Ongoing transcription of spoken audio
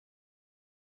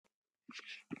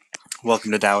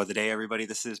Welcome to Tao of the Day, everybody.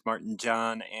 This is Martin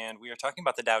John, and we are talking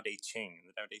about the Tao Te Ching.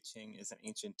 The Tao Te Ching is an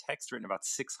ancient text written about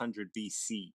 600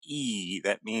 BCE.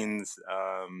 That means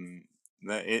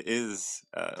that it is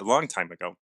a long time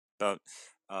ago, about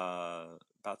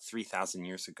about 3,000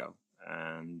 years ago,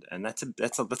 and that's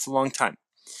a long time.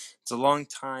 It's a long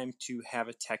time to have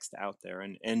a text out there.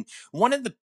 And one of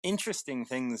the interesting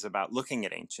things about looking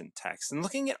at ancient texts and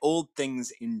looking at old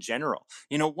things in general,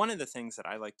 one of the things that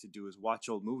I like to do is watch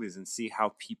old movies and see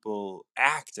how people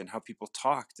act and how people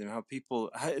talked and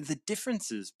the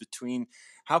differences between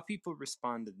how people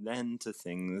responded then to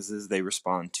things as they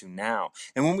respond to now.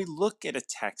 And when we look at a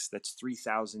text that's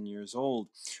 3,000 years old,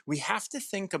 we have to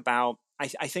think about, I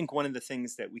think one of the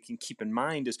things that we can keep in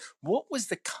mind is what was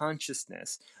the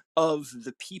consciousness of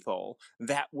the people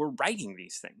that were writing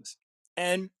these things.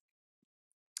 And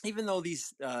even though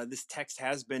this text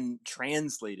has been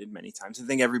translated many times, I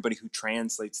think everybody who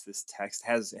translates this text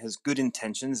has good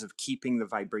intentions of keeping the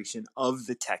vibration of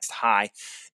the text high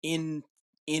in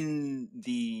in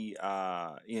the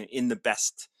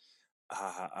best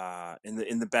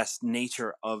in the best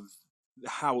nature of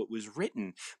how it was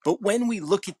written. But when we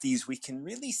look at these, we can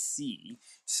really see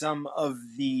some of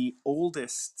the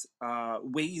oldest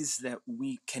ways that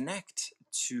we connect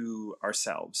to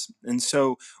ourselves. And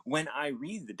so when I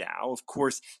read the Tao, of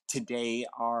course, today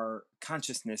our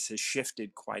consciousness has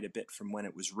shifted quite a bit from when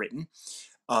it was written.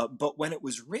 But when it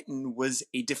was written was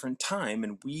a different time,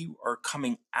 and we are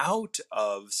coming out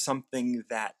of something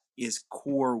that is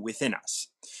core within us.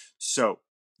 So,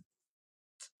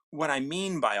 what I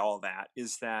mean by all that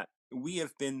is that we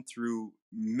have been through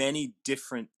many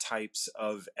different types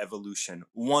of evolution.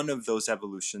 One of those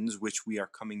evolutions, which we are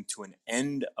coming to an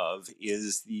end of,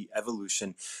 is the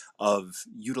evolution of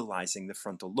utilizing the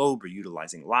frontal lobe or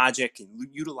utilizing logic and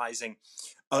utilizing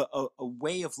a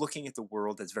way of looking at the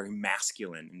world that's very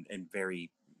masculine and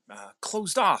very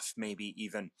closed off, maybe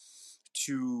even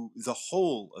to the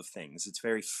whole of things. It's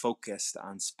very focused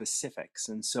on specifics.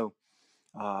 And so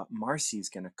Marcy's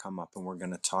going to come up and we're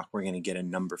going to talk. We're going to get a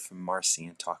number from Marcy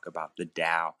and talk about the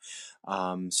Tao.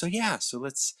 So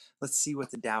let's see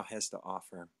what the Tao has to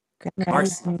offer. Good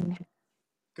Marcy, morning.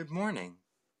 good morning.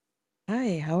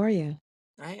 Hi, how are you?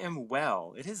 I am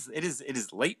well. It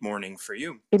is late morning for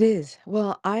you. It is.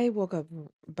 Well, I woke up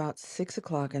about 6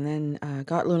 o'clock and then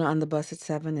got Luna on the bus at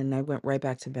 7 and I went right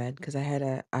back to bed because I had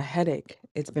a headache.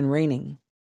 It's been raining.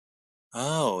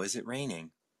 Oh, is it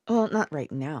raining? Well, not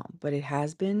right now, but it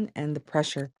has been, and the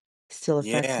pressure still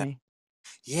affects Yeah. me.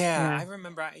 Yeah, Yeah. I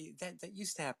remember that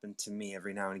used to happen to me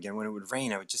every now and again. When it would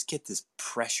rain, I would just get this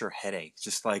pressure headache,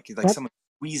 just like Yep. someone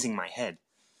squeezing my head.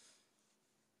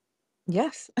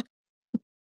 Yes.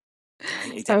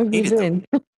 I How have you hated those. been?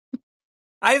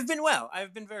 I've been well.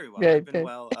 I've been very well. I've Good, been good.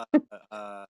 well.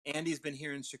 Andy's been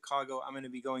here in Chicago. I'm going to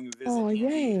be going to visit Oh,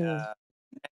 Andy yay.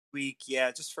 next week.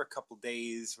 Yeah, just for a couple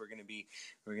days. We're gonna be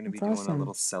That's doing a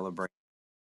little awesome. celebration.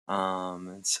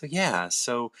 And so yeah.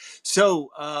 So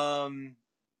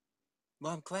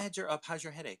well, I'm glad you're up. How's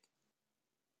your headache?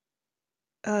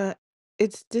 Uh,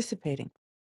 it's dissipating.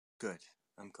 Good.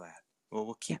 I'm glad. Well,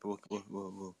 we'll Yeah. keep.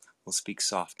 We'll speak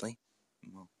softly.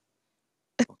 We'll,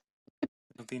 we'll,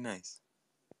 it'll be nice.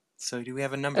 So, do we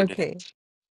have a number today?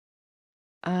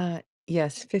 Okay.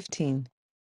 Yes, 15.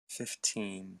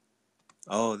 15.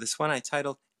 Oh, this one I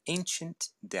titled Ancient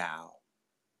Tao.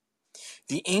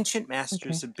 The ancient Okay.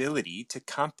 master's ability to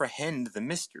comprehend the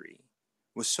mystery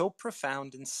was so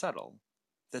profound and subtle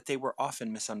that they were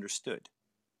often misunderstood.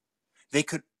 They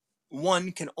could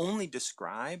One can only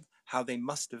describe how they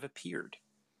must have appeared.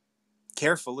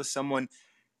 Careful as someone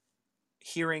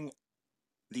hearing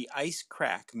the ice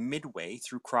crack midway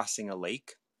through crossing a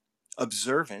lake,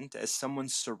 observant as someone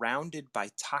surrounded by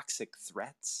toxic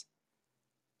threats,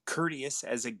 courteous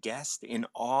as a guest in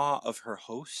awe of her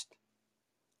host,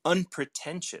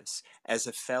 unpretentious as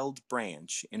a felled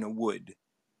branch in a wood,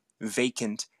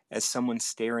 vacant as someone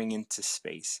staring into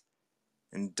space,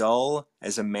 and dull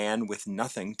as a man with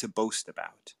nothing to boast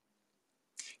about.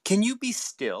 Can you be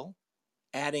still,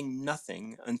 adding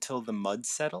nothing until the mud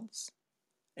settles,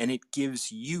 and it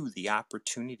gives you the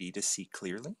opportunity to see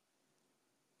clearly?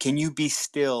 Can you be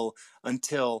still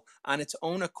until, on its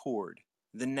own accord,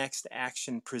 the next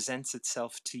action presents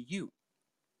itself to you?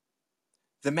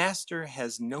 The master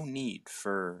has no need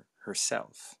for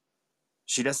herself.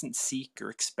 She doesn't seek or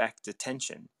expect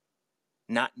attention.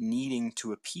 Not needing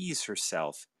to appease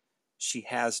herself, she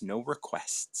has no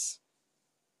requests.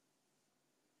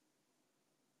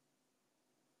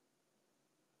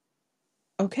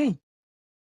 Okay.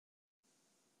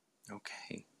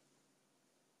 Okay.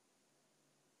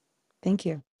 Thank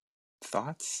you.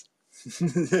 Thoughts?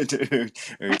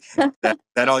 Or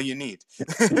that all you need?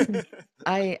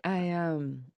 I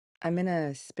I'm in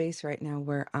a space right now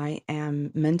where I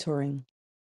am mentoring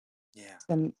Yeah.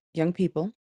 some young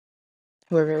people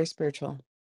who are very spiritual,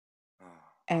 Oh,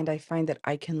 and I find that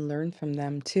I can learn from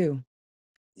them too.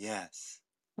 yes.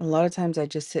 A lot of times I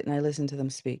just sit and I listen to them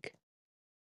speak.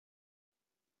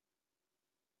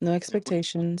 No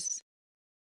expectations.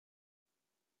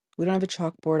 We don't have a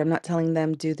chalkboard. I'm not telling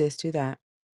them do this, do that.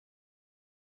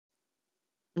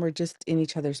 We're just in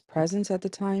each other's presence at the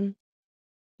time,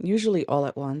 usually all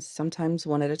at once, sometimes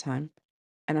one at a time,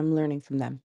 and I'm learning from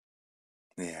them.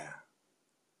 Yeah.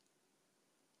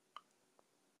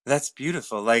 That's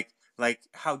beautiful. Like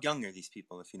how young are these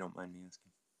people, if you don't mind me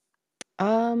asking?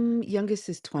 Youngest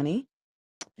is 20.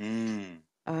 Mm,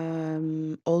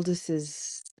 Oldest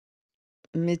is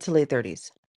mid to late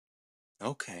 30s.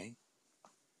 okay.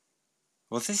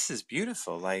 Well, this is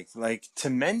beautiful. Like to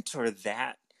mentor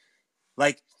that,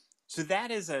 like, so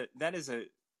that is a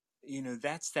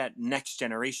that's that next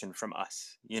generation from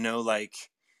us. Like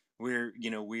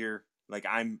we're like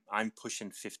I'm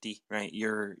pushing 50, right?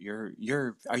 You're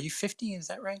are you 50? Is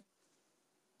that right?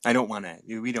 I don't want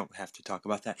to. We don't have to talk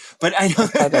about that. But I I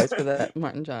apologize for know. that,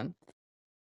 Martin John.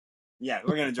 Yeah,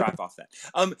 we're gonna drop off that.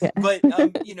 Yeah. But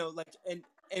like,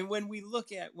 and when we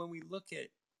look at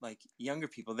like younger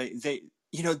people, they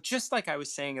just like I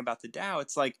was saying about the Tao,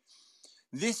 it's like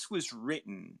this was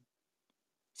written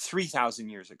 3,000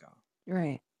 years ago,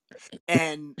 Right.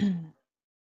 and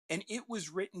and it was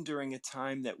written during a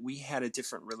time that we had a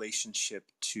different relationship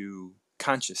to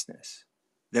consciousness,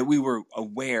 that we were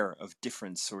aware of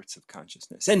different sorts of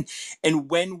consciousness, and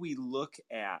when we look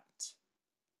at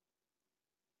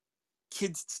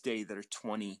kids today that are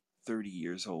 20, 30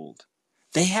 years old,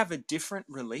 they have a different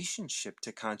relationship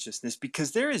to consciousness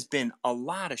because there has been a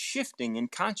lot of shifting in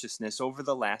consciousness over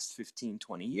the last 15,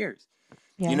 20 years.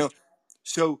 You Yes. know,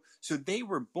 so they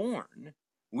were born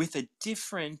with a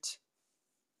different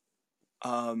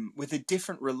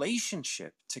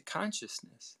relationship to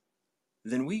consciousness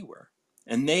than we were,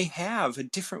 and they have a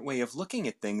different way of looking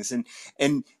at things,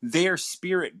 and their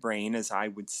spirit brain, as I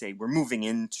would say, we're moving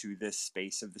into this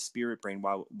space of the spirit brain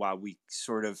while we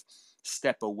sort of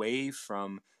step away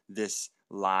from this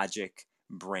logic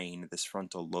brain, this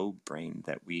frontal lobe brain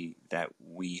that we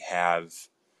have,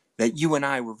 that you and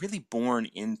I were really born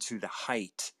into the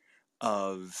height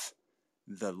of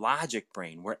the logic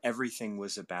brain, where everything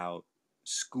was about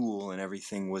school, and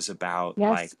everything was about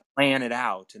like Yes. plan it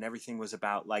out, and everything was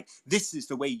about like this is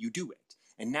the way you do it,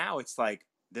 and now it's like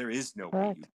there is no way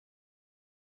you. Correct.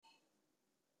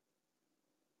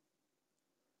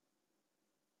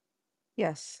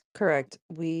 Yes, correct.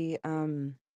 We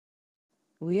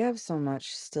have so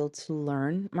much still to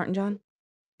learn, Martin John,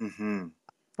 Mm-hmm.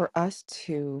 for us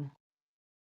to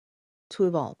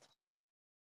evolve.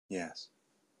 Yes.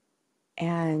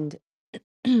 And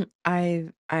I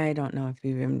don't know if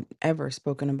we've even ever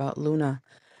spoken about Luna.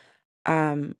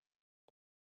 Um,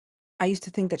 I used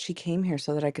to think that she came here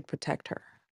so that I could protect her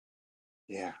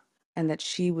Yeah. and that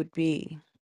she would be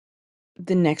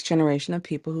the next generation of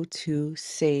people who to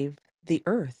save the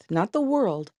earth, not the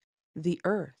world, the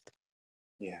earth,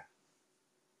 Yeah.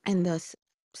 and thus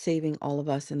saving all of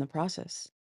us in the process.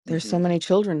 There's so Mm-hmm. many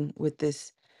children with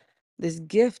this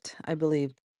gift, I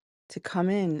believe, to come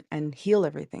in and heal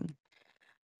everything.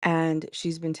 And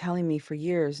she's been telling me for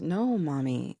years, "No,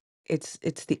 mommy, it's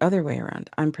the other way around.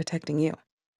 I'm protecting you."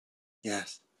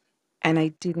 Yes. And I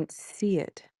didn't see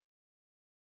it.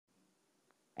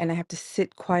 And I have to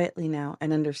sit quietly now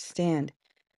and understand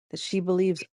that she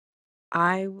believes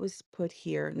I was put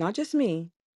here, not just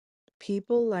me,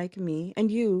 people like me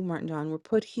and you, Martin John, were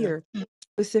put Yeah. here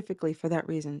specifically for that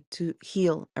reason, to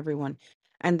heal everyone,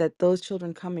 and that those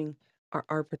children coming are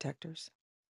our protectors.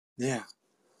 Yeah.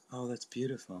 Oh, that's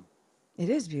beautiful. It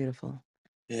is beautiful.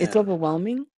 It's Yeah.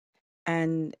 overwhelming,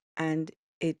 and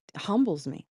it humbles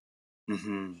me.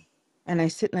 Mm-hmm. And I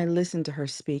sit and I listen to her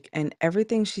speak, and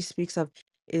everything she speaks of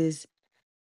is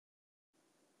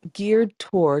geared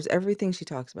towards everything she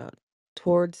talks about,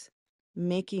 towards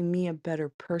making me a better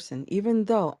person, even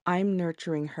though I'm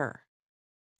nurturing her.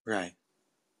 Right.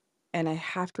 And I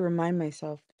have to remind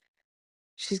myself,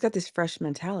 she's got this fresh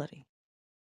mentality.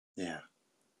 Yeah.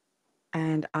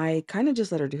 And I kind of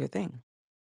just let her do her thing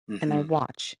and I Mm-hmm.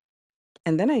 watch.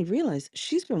 And then I realize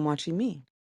she's been watching me,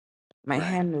 my Right.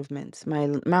 hand movements, my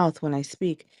mouth when I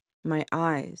speak, my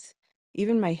eyes,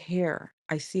 even my hair.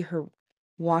 I see her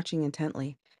watching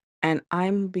intently. And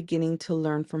I'm beginning to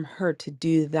learn from her to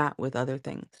do that with other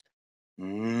things.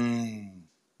 Mm.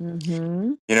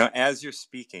 Mhm. You know, as you're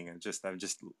speaking, I'm just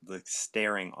like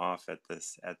staring off at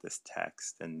this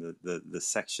text, and the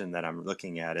section that I'm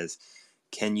looking at is,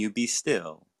 "Can you be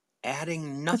still,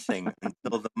 adding nothing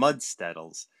until the mud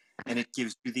settles, and it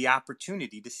gives you the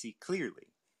opportunity to see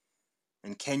clearly?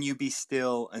 And can you be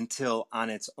still until, on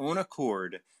its own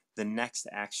accord, the next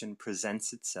action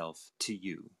presents itself to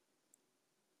you?"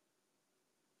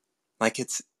 Like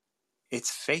it's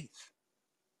faith.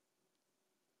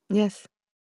 Yes.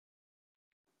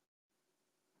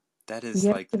 That is Yes,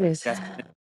 like it is.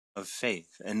 definition of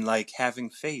faith, and like having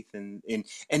faith and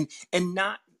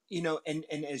not, you know, and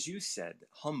as you said,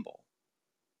 humble,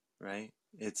 right?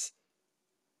 It,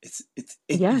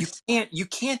 Yes. you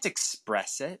can't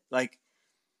express it like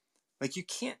you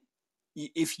can't,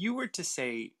 if you were to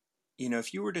say, you know,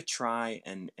 if you were to try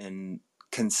and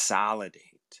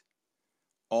consolidate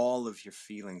all of your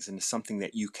feelings into something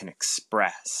that you can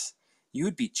express, you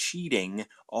would be cheating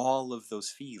all of those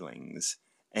feelings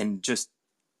and just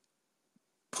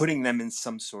putting them in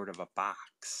some sort of a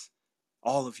box,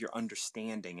 all of your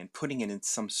understanding and putting it in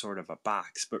some sort of a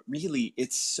box. But really,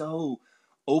 it's so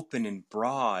open and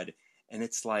broad, and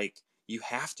it's like you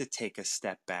have to take a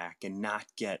step back and not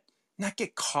get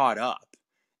caught up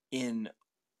in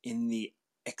the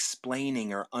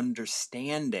explaining or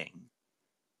understanding,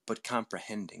 but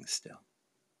comprehending still.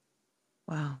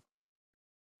 Wow.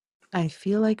 I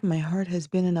feel like my heart has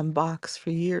been in a box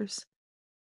for years,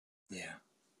 Yeah.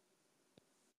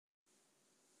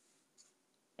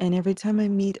 and every time I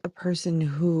meet a person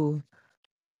who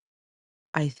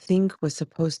I think was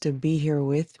supposed to be here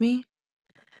with me,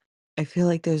 I feel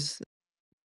like there's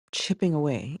chipping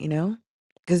away, you know?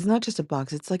 Because it's not just a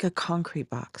box, it's like a concrete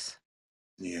box.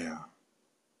 Yeah.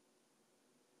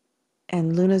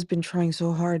 And Luna's been trying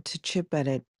so hard to chip at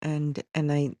it, and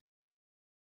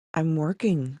I'm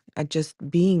working at just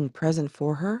being present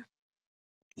for her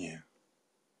Yeah.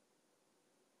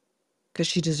 because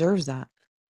she deserves that.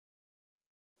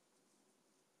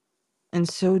 And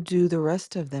so do the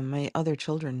rest of them, my other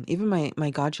children, even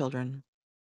my godchildren.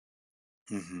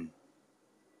 Hmm.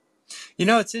 You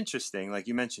know, it's interesting. Like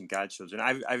you mentioned, godchildren.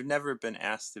 I've never been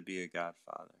asked to be a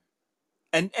godfather,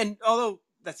 and although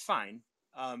that's fine,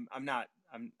 I'm not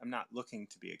looking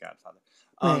to be a godfather.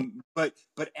 Right.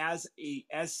 But as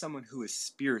someone who is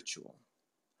spiritual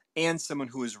and someone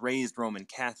who is raised Roman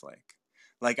Catholic,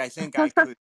 like I think I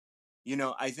could, you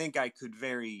know, I think I could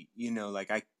very, you know,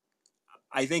 like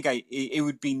I think it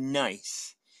would be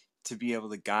nice to be able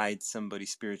to guide somebody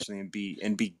spiritually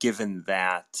and be given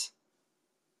that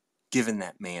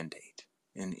mandate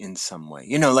in some way.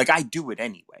 You know, like I do it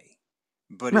anyway.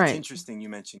 But it's Right. interesting you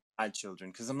mentioned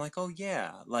godchildren, because I'm like, oh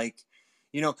yeah, like,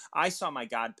 you know, I saw my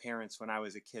godparents when I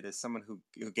was a kid as someone who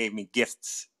gave me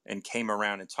gifts and came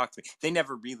around and talked to me. They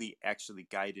never really actually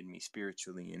guided me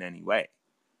spiritually in any way.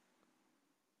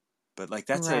 But like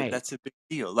Right. that's a big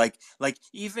deal. Like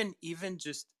even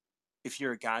just if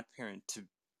you're a godparent, to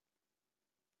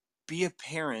be a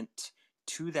parent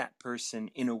to that person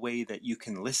in a way that you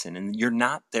can listen and you're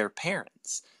not their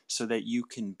parents, so that you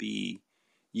can be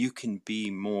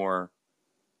more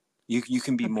you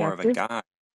can be more of a Objective. guide.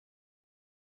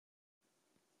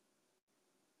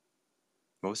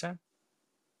 What was that?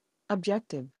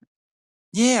 Objective.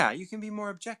 Yeah, you can be more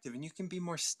objective and you can be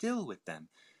more still with them.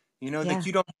 You know, like Yeah.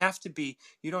 you don't have to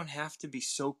be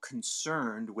so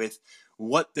concerned with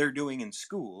what they're doing in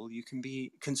school. You can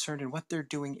be concerned in what they're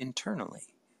doing internally.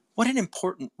 What an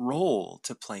important role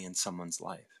to play in someone's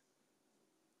life,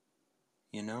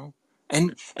 you know?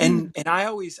 And I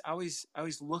always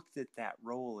looked at that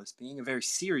role as being a very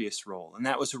serious role, and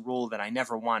that was a role that I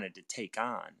never wanted to take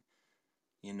on.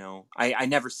 You know, I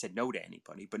never said no to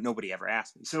anybody, but nobody ever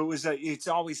asked me, so it's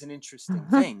always an interesting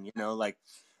thing, you know, like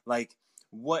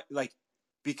what like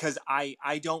because I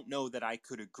don't know that I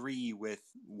could agree with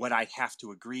what I'd have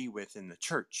to agree with in the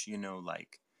church, you know,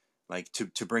 like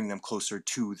to bring them closer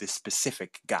to the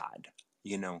specific God,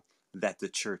 you know, that the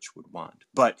church would want.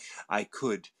 But I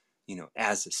could, you know,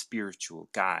 as a spiritual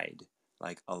guide,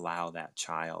 like allow that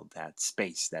child that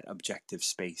space, that objective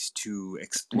space, to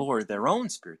explore their own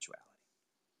spirituality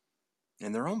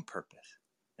and their own purpose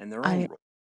and their own I role.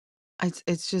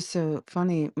 it's just so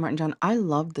funny, Martin John. I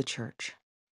love the church.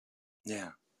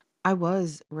 Yeah. I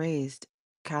was raised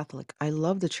Catholic. I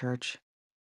love the church,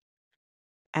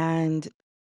 and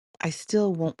I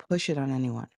still won't push it on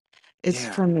anyone. It's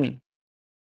Yeah. for me,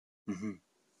 Hmm.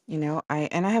 you know. I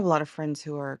have a lot of friends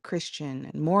who are Christian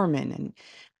and Mormon,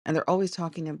 and they're always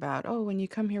talking about, "Oh, when you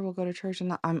come here, we'll go to church."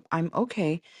 And I'm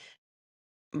okay,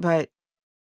 but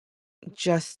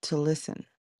just to listen,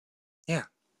 Yeah.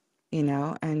 you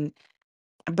know. And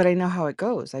but I know how it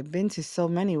goes. I've been to so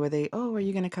many where they, "Oh, are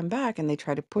you gonna come back?" And they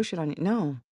try to push it on you.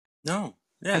 No, No,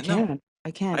 I yeah, no. can't.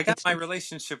 I can't. I got It's my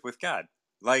relationship with God.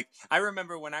 Like I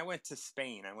remember when I went to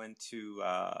Spain, I went to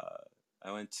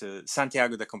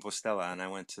Santiago de Compostela, and I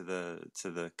went to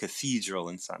the cathedral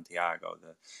in Santiago,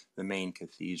 the main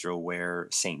cathedral where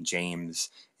Saint James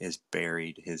is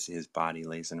buried. His body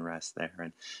lays in rest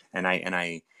there, and I and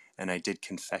I and I did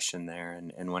confession there,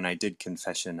 and when I did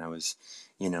confession, I was,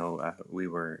 we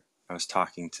were. I was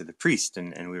talking to the priest,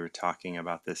 and we were talking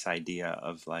about this idea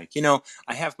of like,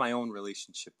 I have my own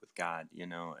relationship with God,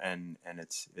 and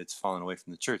it's fallen away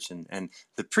from the church, and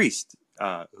the priest,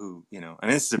 who, I mean,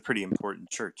 this is a pretty important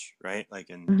church, right? Like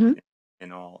mhm.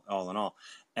 in all in all,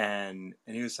 and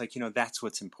he was like, that's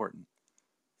what's important.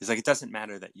 He's like, it doesn't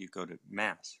matter that you go to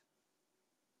mass,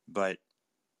 but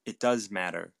it does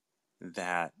matter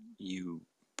that you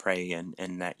pray,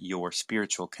 and that your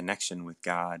spiritual connection with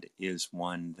God is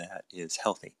one that is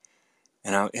healthy.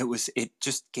 And it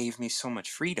just gave me so much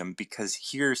freedom, because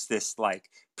here's this like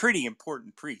pretty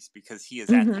important priest, because he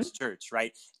is at Mhm. this church,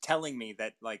 right, telling me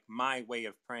that like my way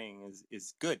of praying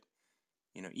is good,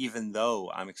 even though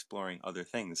I'm exploring other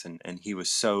things. And he was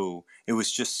so, it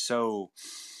was just so,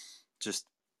 just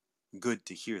good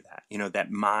to hear that,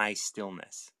 that my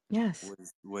stillness Yes.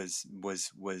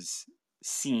 was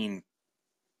seen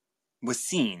was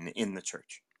seen in the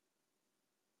church.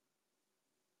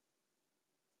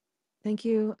 Thank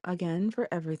you again for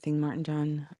everything, Martin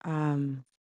John.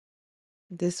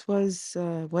 This was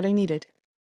what I needed.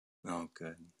 Oh,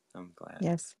 good. I'm glad.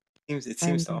 Yes. It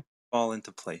seems And to all fall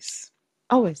into place.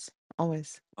 always,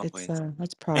 always. Always.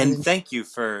 It's And providence. thank you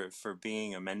for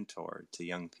being a mentor to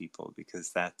young people,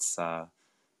 because that's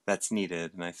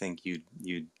needed, and I think you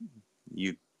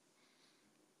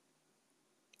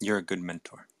you're a good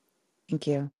mentor. Thank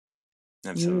you.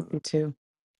 You Absolutely. do too.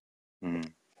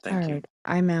 Mm, All thank you. right.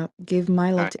 I'm out. Give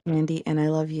my All love right. to Andy, and I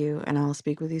love you, and I'll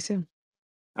speak with you soon.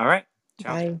 All right.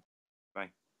 Ciao. Bye.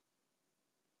 Bye.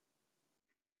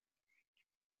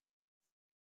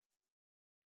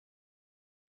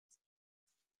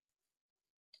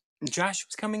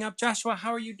 Joshua's coming up. Joshua,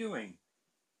 how are you doing?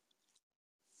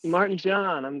 Martin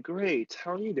John, I'm great.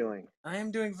 How are you doing? I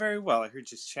am doing very well. I heard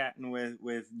just chatting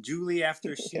with Julie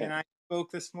after she Yeah. and I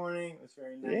spoke this morning. It was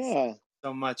very nice. Yeah.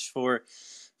 So much for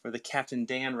the Captain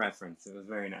Dan reference. It was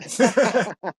very nice.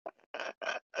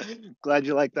 Glad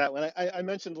you like that one. I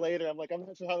mentioned later, I'm not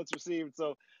sure how it's received,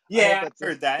 so I hope Yeah, that's I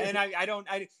heard that, and I don't,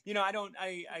 I don't,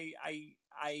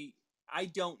 I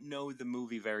don't know the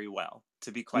movie very well,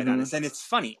 to be quite hmm honest. And it's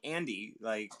funny, Andy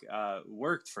like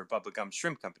worked for Bubba Gum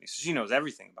Shrimp Company, so she knows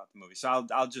everything about the movie. So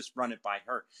I'll just run it by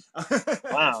her.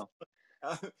 Wow.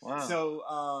 Uh, Wow.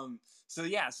 so so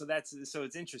yeah, so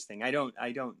it's interesting. I don't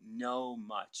know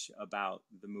much about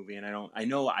the movie, and I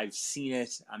know I've seen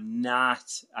it.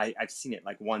 I've seen it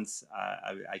like once.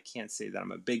 I can't say that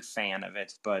I'm a big fan of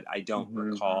it, but hmm I don't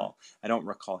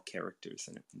recall characters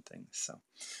in it and things. So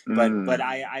but Mm.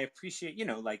 I appreciate,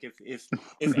 like if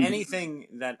anything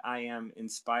that I am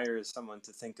inspires someone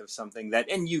to think of something that,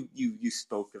 and you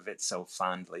spoke of it so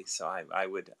fondly, so I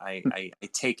would I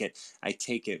take it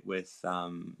with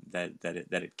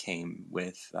that it came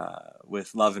with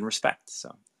love and respect.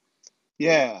 So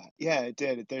Yeah, yeah, it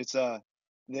did. There's the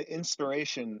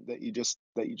inspiration that you just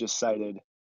cited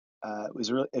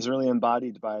was really is really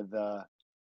embodied by the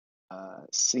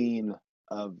scene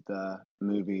of the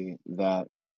movie that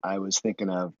I was thinking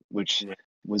of, which yeah.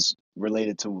 was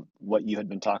related to what you had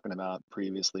been talking about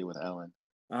previously with Ellen.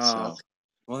 Oh, So, okay.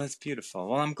 Well, that's beautiful.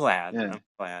 Well, I'm glad. yeah. I'm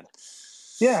glad.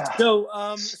 Yeah. So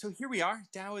here we are,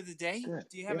 Tao of the day. Good.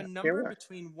 Do you have a Yeah. Here number we are.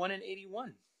 between 1 and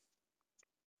 81?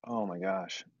 Oh my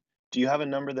gosh. Do you have a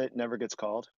number that never gets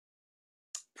called?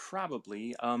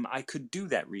 Probably. I could do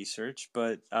that research,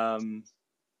 but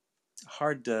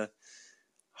hard to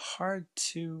hard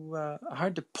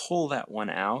to pull that one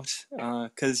out,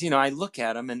 because I look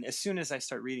at them, and as soon as I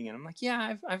start reading it, I'm like,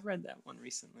 yeah, I've read that one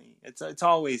recently.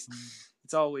 Mm.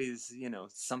 It's always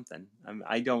something.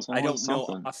 It's I always don't know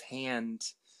something. offhand.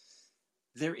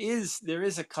 There is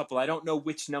a couple. I don't know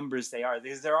which numbers they are.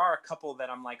 There are a couple that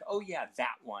I'm like, oh yeah,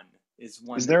 that one is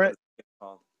one Is that there a doesn't get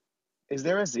called. is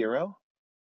there a zero?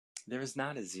 There is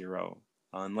not a zero,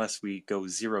 unless we go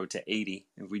 0 to 80,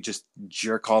 and we just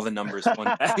jerk all the numbers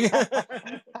one back.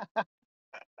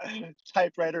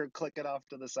 Typewriter, click it off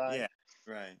to the side. Yeah,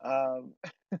 right. Um,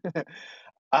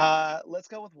 let's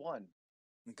go with one.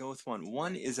 Go with one.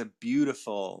 One is a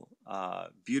beautiful,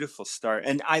 beautiful start,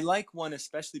 and I like one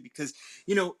especially because,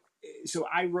 so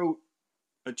I wrote.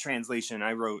 a translation.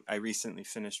 I recently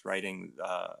finished writing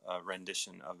a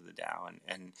rendition of the Tao,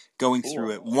 and going through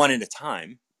Cool. it one at a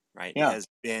time, right, Yeah.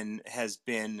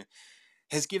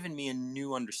 has given me a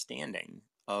new understanding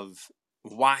of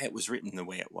why it was written the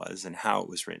way it was, and how it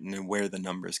was written, and where the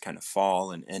numbers kind of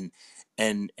fall, and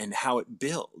how it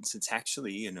builds. It's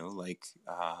actually, like,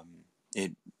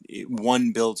 it,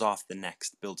 one builds off the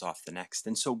next, builds off the next.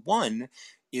 And so one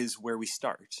is where we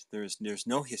start. There's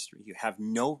no history. You have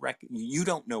no you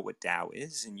don't know what Tao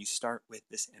is, and you start with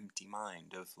this empty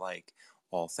mind of, like,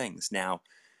 all things. Now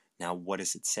what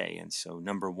does it say? And so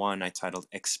number one, I titled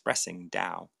Expressing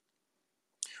Tao.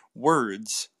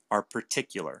 Words are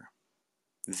particular.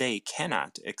 They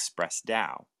cannot express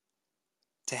Tao.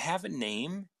 To have a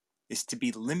name is to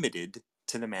be limited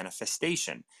to the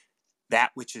manifestation.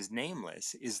 That which is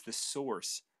nameless is the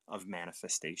source of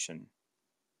manifestation.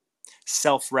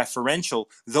 Self-referential,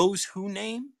 those who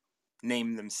name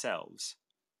themselves.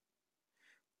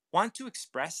 Want to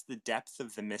express the depth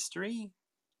of the mystery?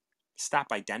 Stop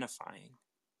identifying.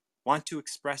 Want to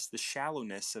express the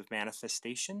shallowness of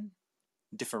manifestation?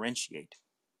 Differentiate.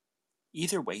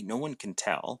 Either way, no one can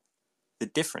tell. The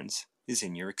difference is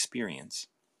in your experience.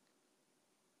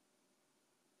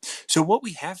 So what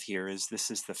we have here is, this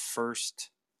is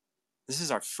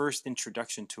our first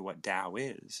introduction to what Tao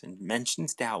is, and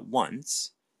mentions Tao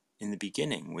once in the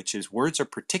beginning, which is, words are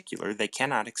particular, they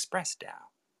cannot express Tao.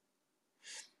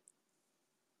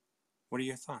 What are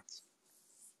your thoughts?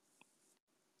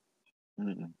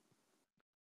 Mm.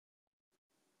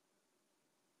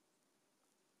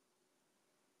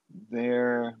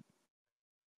 There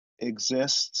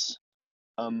exists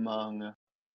among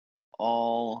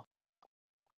all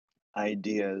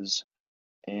ideas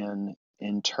an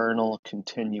internal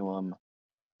continuum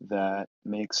that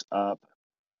makes up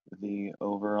the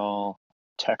overall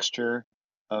texture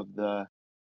of the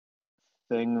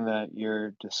thing that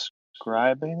you're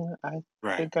describing, I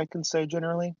Right. think I can say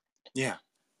generally. Yeah.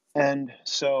 And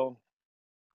so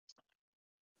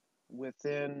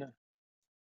within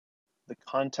the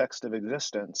context of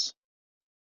existence,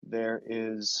 there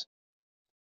is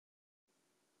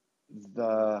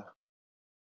the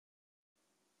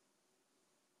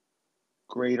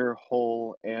greater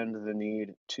whole and the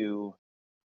need to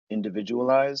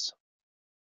individualize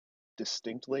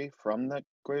distinctly from that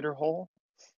greater whole.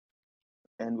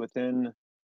 And within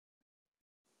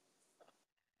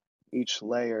each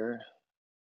layer,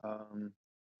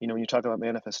 when you talk about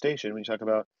manifestation, when you talk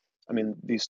about,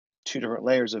 these two different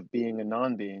layers of being and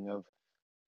non-being, of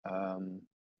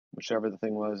whichever the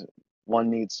thing was, one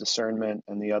needs discernment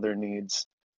and the other needs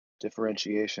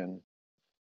differentiation.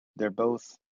 They're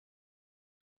both,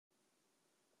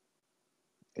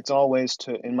 it's all ways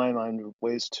to, in my mind,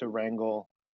 ways to wrangle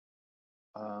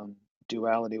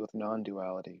duality with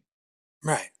non-duality,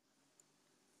 Right.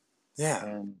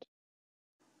 Yeah.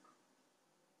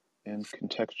 and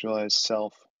contextualize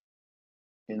self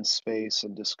in space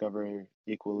and discover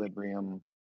equilibrium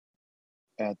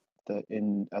at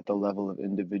at the level of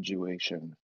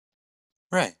individuation.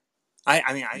 Right.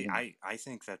 I mean, Yeah. I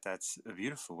think that that's a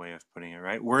beautiful way of putting it,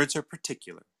 right? Words are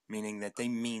particular, meaning that they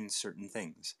mean certain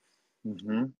things,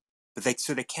 Mm-hmm. but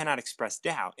they cannot express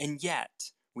Tao. And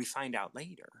yet we find out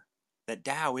later that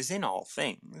Tao is in all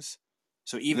things.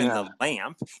 So Yeah.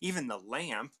 even the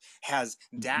lamp has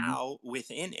Mm-hmm. Tao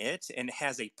within it and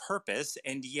has a purpose,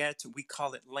 and yet we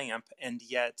call it lamp, and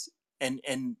yet, and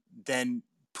then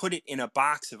put it in a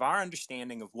box of our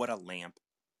understanding of what a lamp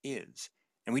is.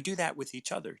 And we do that with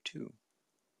each other too.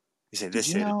 You say Did this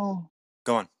you is, know?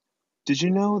 go on. Did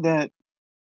you know that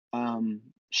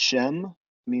Shem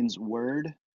means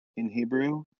word in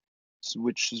Hebrew,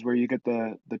 which is where you get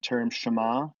the term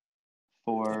Shema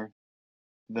for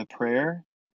the prayer,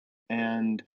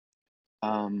 and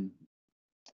um,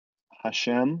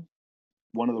 Hashem,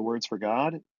 one of the words for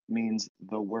God, means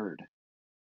the word.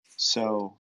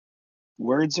 So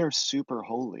words are super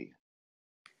holy,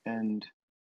 and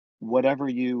whatever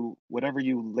you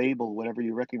label, whatever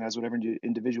you recognize, whatever you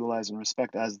individualize and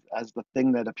respect as the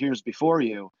thing that appears before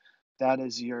you, that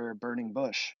is your burning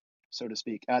bush, so to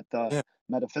speak, at the Yeah.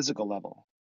 metaphysical level.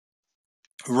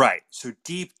 Right. So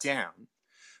deep down,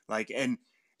 like, and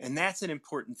that's an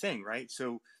important thing, right?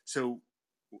 So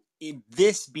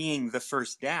this being the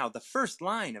first Tao, the first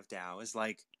line of Tao is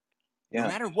like, no Yeah.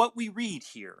 matter what we read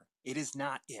here, it is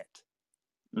not it,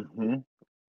 Mm-hmm.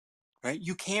 right?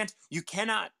 You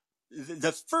cannot.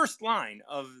 The first line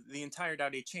of the entire Tao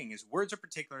Te Ching is, words are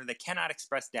particular; they cannot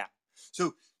express Tao.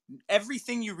 So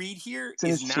everything you read here It's an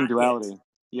is interesting not it. duality.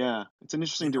 Yeah, it's an You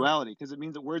interesting know, duality because it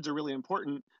means that words are really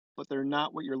important, but they're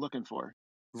not what you're looking for.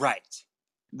 right?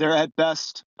 They're at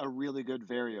best a really good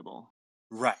variable.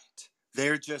 Right.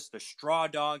 They're just a straw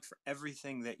dog for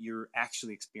everything that you're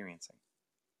actually experiencing.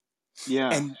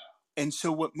 Yeah. And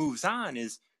so what moves on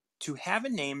is to have a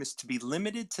name is to be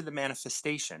limited to the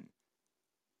manifestation.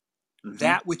 Hmm.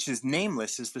 That which is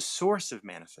nameless is the source of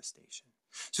manifestation.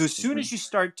 So as soon Hmm. as you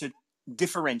start to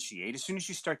differentiate, as soon as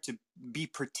you start to be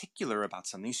particular about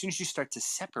something, as soon as you start to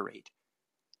separate,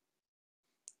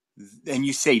 and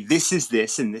you say this is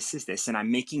this and this is this, and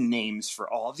I'm making names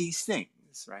for all these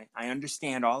things, right? I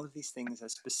understand all of these things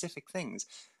as specific things.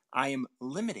 I am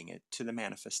limiting it to the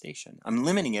manifestation. I'm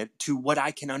limiting it to what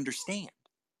I can understand.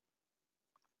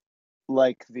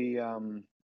 Like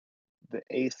the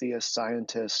atheist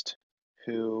scientist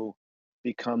who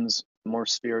becomes more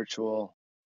spiritual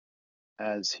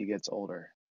as he gets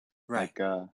older, Right.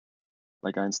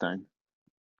 like Einstein.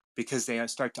 Because they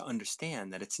start to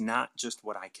understand that it's not just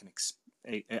what I can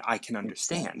It's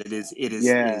understand. It is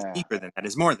yeah, deeper than that.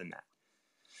 Is more than that.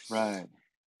 right,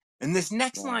 And this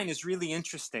next right. line is really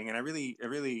interesting, and I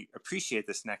really appreciate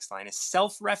this next line. Is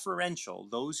self-referential.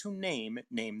 Those who name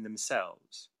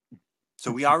themselves.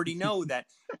 So we already know that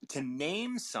to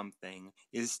name something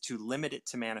is to limit it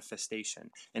to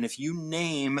manifestation. And if you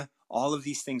name all of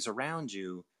these things around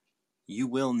you, you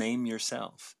will name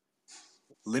yourself,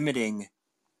 limiting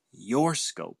your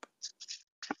scope,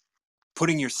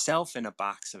 putting yourself in a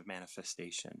box of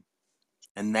manifestation.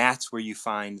 And that's where you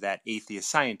find that atheist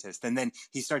scientist. And then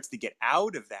he starts to get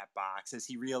out of that box as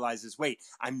he realizes, wait,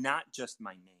 I'm not just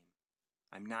my name.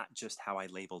 I'm not just how I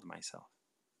labeled myself.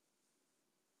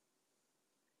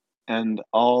 And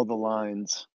all the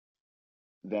lines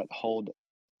that hold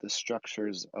the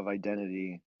structures of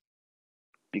identity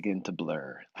begin to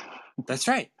blur. That's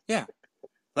right. Yeah.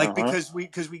 Like Uh-huh. because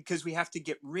we have to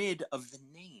get rid of the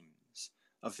names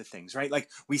of the things, right? Like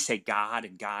we say God,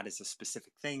 and God is a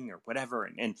specific thing or whatever,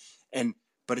 and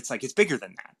but it's like it's bigger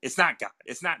than that. It's not God.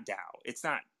 It's not Tao. It's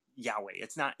not Yahweh.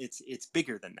 It's not. It's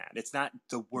bigger than that. It's not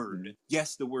the Hmm. word.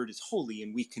 Yes, the word is holy,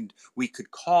 and we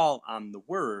could call on the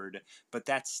word, but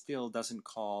that still doesn't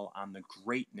call on the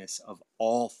greatness of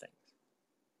all things.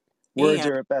 Words And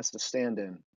are at best a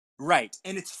stand-in. right.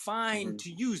 And it's fine Hmm.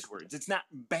 to use words. It's not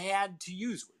bad to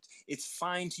use words. It's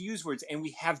fine to use words. And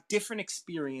we have different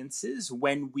experiences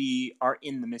when we are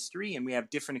in the mystery, and we have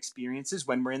different experiences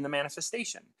when we're in the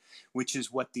manifestation, which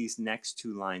is what these next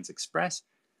two lines express.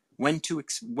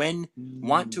 When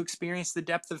want to experience the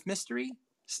depth of mystery,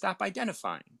 stop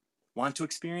identifying. Want to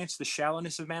experience the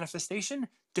shallowness of manifestation?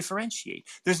 Differentiate.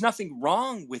 There's nothing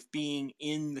wrong with being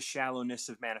in the shallowness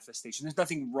of manifestation. There's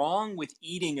nothing wrong with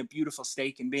eating a beautiful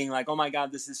steak and being like, oh my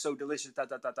God, this is so delicious, da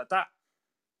da da da da.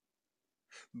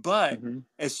 But Hmm.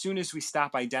 as soon as we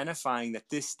stop identifying that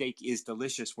this steak is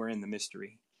delicious, we're in the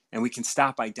mystery. And we can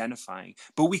stop identifying.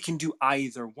 But we can do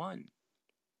either one.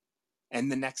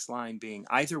 And the next line being,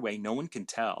 either way, no one can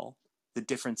tell the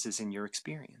differences in your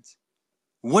experience.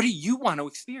 What do you want to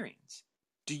experience?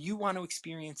 Do you want to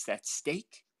experience that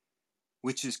steak,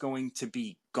 which is going to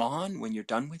be gone when you're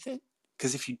done with it?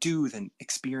 Because if you do, then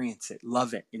experience it,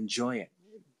 love it, enjoy it,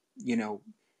 you know,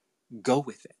 go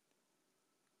with it.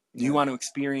 Do you Yeah. want to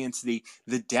experience the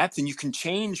depth? And you can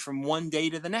change from one day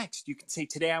to the next. You can say,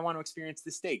 today I want to experience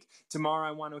the steak. Tomorrow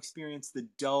I want to experience the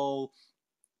dull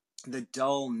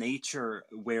nature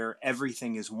where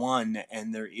everything is one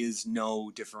and there is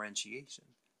no differentiation.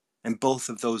 And both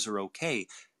of those are okay,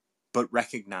 but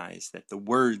recognize that the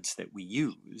words that we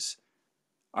use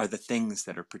are the things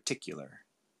that are particular,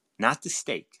 not the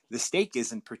steak. The steak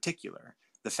isn't particular.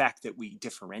 The fact that we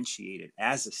differentiate it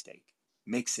as a steak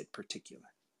makes it particular.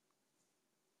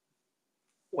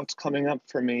 What's coming up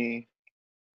for me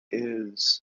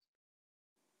is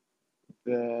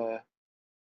the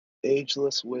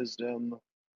ageless wisdom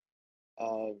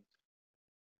of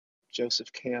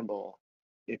Joseph Campbell.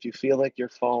 If you feel like you're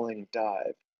falling,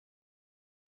 dive.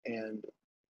 And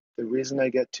the reason I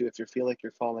get to if you feel like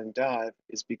you're falling, dive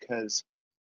is because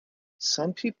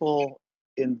some people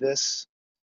in this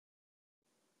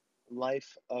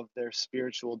life of their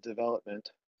spiritual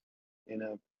development, in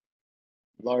a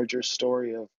larger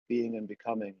story of being and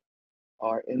becoming,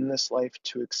 are in this life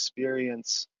to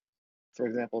experience, for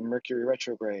example, Mercury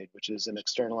retrograde, which is an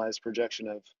externalized projection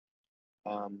of,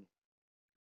 um,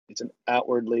 it's an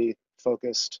outwardly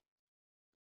focused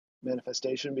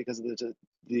manifestation because of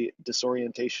the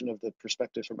disorientation of the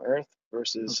perspective from Earth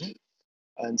versus, Mhm.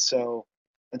 and so,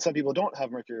 and some people don't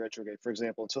have Mercury retrograde, for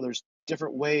example. And so there's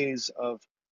different ways of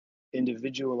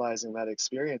individualizing that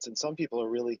experience. And some people are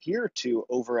really here to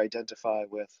over identify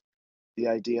with the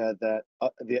idea that,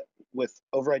 with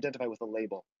over identify with a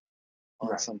label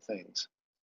on Right. some things.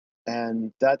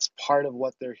 And that's part of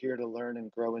what they're here to learn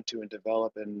and grow into and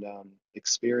develop and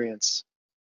experience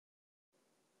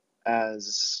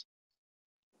as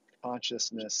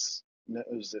consciousness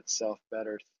knows itself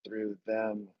better through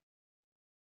them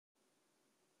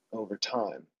over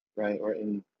time, right? Or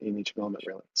in each moment,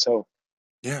 really. So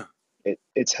Yeah.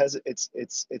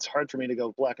 it's hard for me to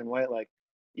go black and white, like,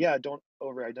 yeah, don't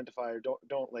over identify, or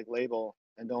don't like label,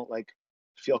 and don't like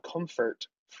feel comfort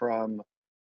from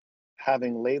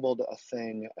having labeled a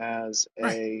thing as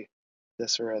Right. a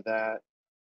this or a that,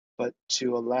 but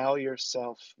to allow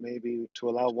yourself, maybe to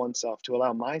allow oneself, to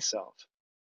allow myself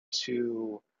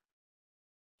to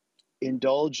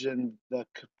indulge in the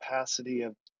capacity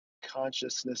of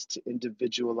consciousness to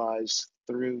individualize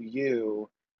through you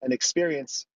and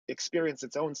experience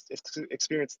its own,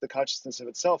 experience the consciousness of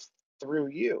itself through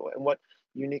you. And what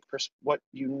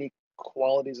unique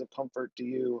qualities of comfort do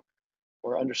you,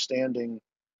 or understanding,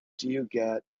 do you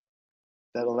get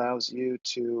that allows you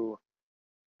to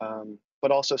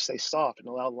but also stay soft and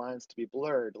allow lines to be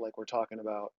blurred, like we're talking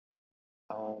about.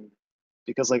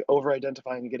 Because like over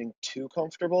identifying and getting too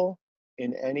comfortable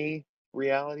in any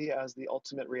reality as the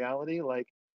ultimate reality, like,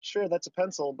 sure, that's a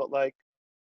pencil, but like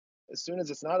as soon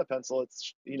as it's not a pencil,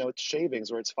 it's, it's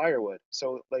shavings or it's firewood.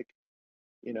 So like,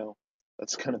 you know,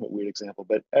 that's kind of a weird example,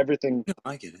 but everything No,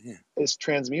 I get it. Yeah. is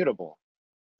transmutable.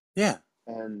 Yeah.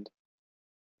 And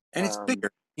And it's um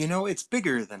bigger. It's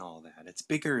bigger than all that. It's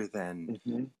bigger than,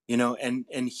 mhm,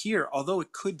 and here, although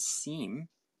it could seem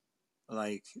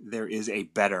like there is a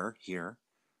better here,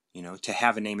 to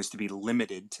have a name is to be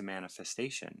limited to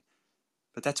manifestation,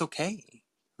 but that's okay.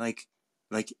 Like,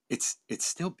 it's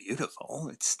still beautiful.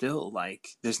 It's still like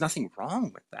there's nothing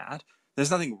wrong with that.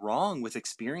 There's nothing wrong with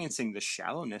experiencing the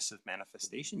shallowness of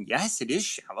manifestation. Yes, it is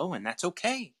shallow, and that's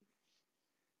okay.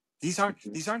 These aren't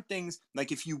mhm, these aren't things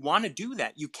like, if you want to do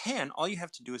that, you can. All you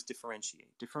have to do is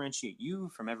differentiate you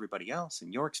from everybody else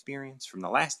in your experience, from the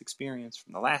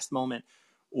last moment,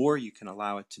 or you can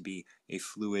allow it to be a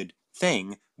fluid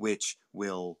thing, which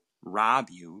will rob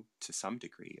you to some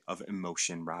degree of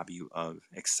emotion, rob you of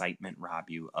excitement, rob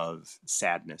you of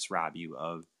sadness, rob you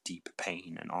of deep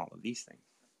pain, and all of these things.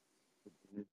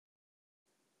 mhm,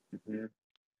 mhm.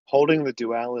 Holding the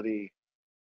duality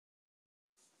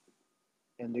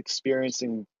and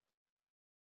experiencing.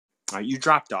 You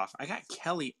dropped off. I got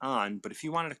Kelly on, but if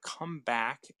you wanted to come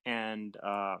back and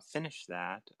finish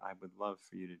that, I would love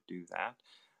for you to do that.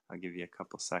 I'll give you a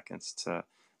couple seconds to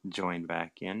join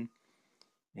back in.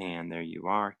 And there you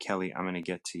are. Kelly, I'm going to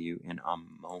get to you in a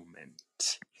moment.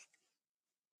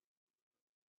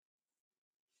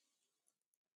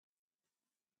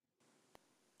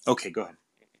 Okay, go ahead.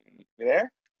 You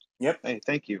there? Yep. Hey,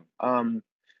 thank you.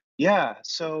 Yeah,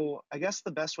 so I guess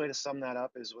the best way to sum that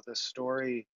up is with a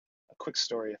story, a quick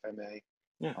story, if I may,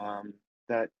 Yeah.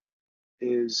 that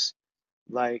is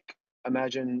like,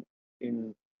 imagine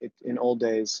in old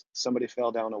days, somebody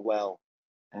fell down a well,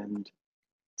 and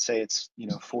say it's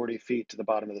 40 feet to the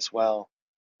bottom of this well,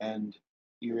 and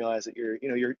you realize that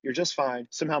you're just fine.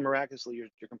 Somehow miraculously,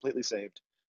 you're completely saved.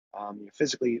 You're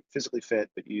physically fit,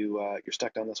 but you're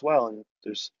stuck down this well, and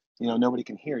there's nobody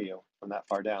can hear you from that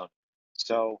far down.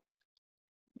 So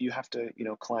you have to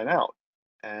climb out,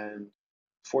 and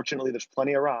fortunately there's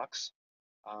plenty of rocks,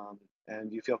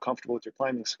 and you feel comfortable with your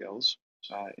climbing skills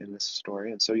in this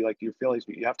story, and so you feel like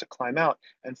you have to climb out,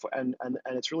 and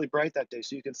it's really bright that day,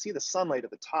 so you can see the sunlight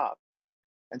at the top,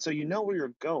 and so you know where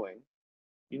you're going,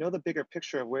 the bigger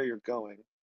picture of where you're going,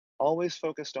 always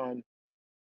focused on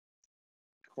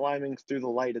climbing through the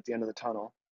light at the end of the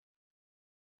tunnel.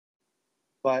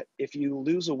 But if you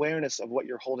lose awareness of what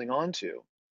you're holding on to,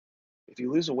 if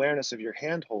you lose awareness of your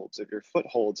handholds, of your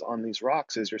footholds on these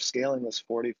rocks as you're scaling this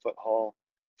 40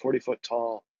 foot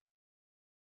tall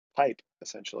pipe,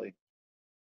 essentially,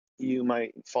 you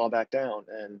might fall back down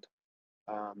and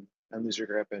lose your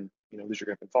grip,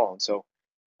 and fall. And so,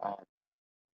 um,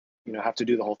 have to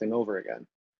do the whole thing over again.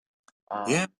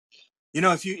 Yeah. Um,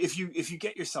 If you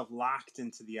get yourself locked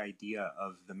into the idea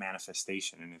of the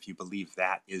manifestation, and if you believe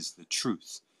that is the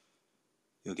truth,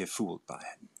 you'll get fooled by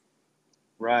it.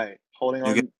 right. Holding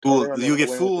You get on, holding fooled. on You to get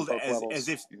awareness at fooled both as levels.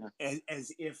 if Yeah.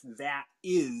 as if that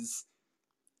is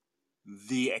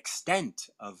the extent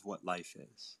of what life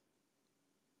is.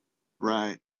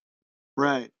 Right.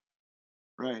 Right.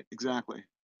 Right. Exactly.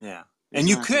 Yeah, and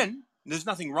you Exactly. can. There's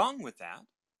nothing wrong with that,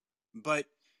 but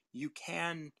you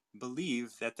can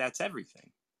believe that that's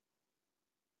everything,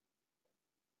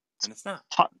 and it's not.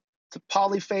 Po- it's a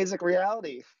polyphasic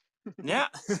reality. Yeah.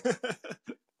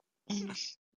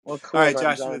 Well, All cool, right, man,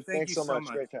 Joshua. John. Thank Thanks you so so much.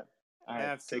 much. Great time. All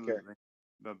right. Take care. Absolutely.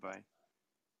 Bye bye.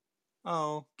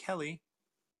 Oh, Kelly.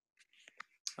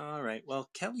 All right. Well,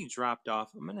 Kelly dropped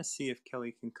off. I'm gonna see if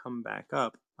Kelly can come back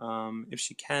up. If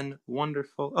she can,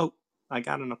 wonderful. Oh, I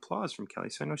got an applause from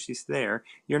Kelly, so I know she's there.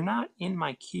 You're not in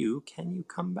my queue. Can you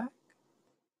come back?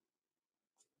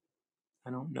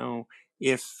 I don't know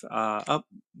if up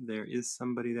there is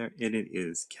somebody there. It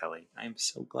is Kelly. I am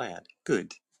so glad.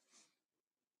 Good.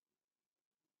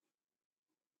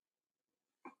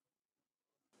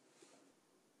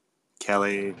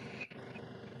 Kelly.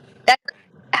 That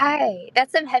Hi.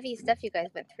 That's some heavy stuff you guys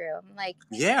went through. I'm like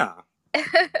Yeah.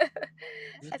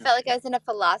 I felt like I was in a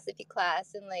philosophy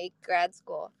class in like grad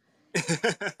school.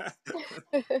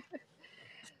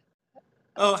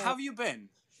 Oh, how Oh, have you been?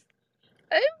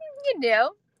 um, you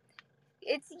know,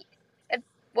 it's uh,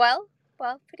 well,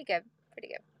 pretty good, pretty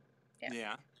good. Yeah,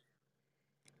 Yeah.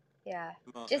 yeah.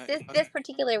 Well, Just this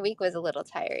particular week was a little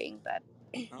tiring, but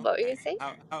what were you okay. gonna say?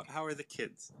 How are the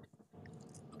kids?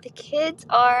 The kids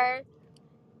are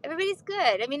everybody's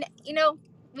good. I mean,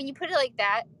 when you put it like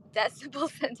that simple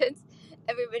sentence,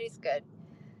 everybody's good.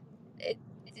 It,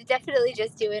 it's definitely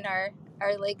just doing our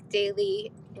like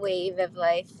daily wave of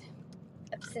life,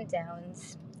 ups and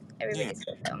downs. Yeah. Everybody's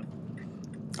good though.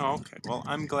 Oh, okay. Well,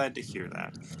 I'm glad to hear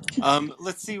that.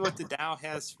 Let's see what the Dow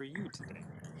has for you today.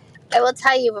 I will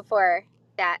tell you before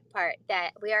that part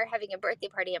that we are having a birthday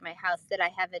party at my house that I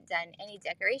haven't done any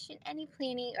decoration, any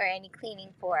planning, or any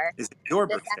cleaning for Is it your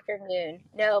this birthday? afternoon.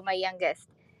 No, my youngest.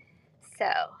 So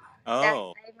that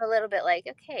Oh, I'm a little bit like,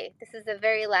 okay, this is the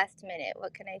very last minute.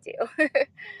 What can I do?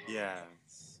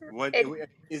 yes. What it,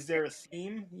 is there a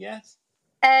theme? Yes.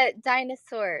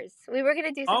 dinosaurs. We were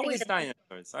gonna do something Always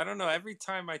dinosaurs. I don't know. Every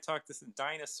time I talk to some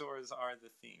dinosaurs are the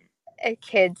theme.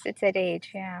 kids. It's at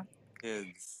age, yeah.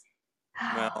 Kids.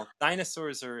 Well,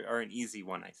 dinosaurs are an easy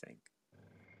one, I think.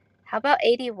 How about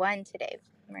 81 today,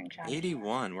 John?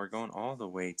 81. We're going all the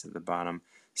way to the bottom.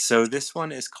 So this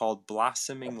one is called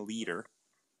Blossoming Leader.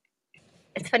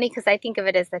 It's funny because I think of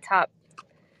it as the top.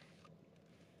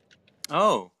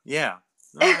 Oh, yeah.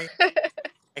 No,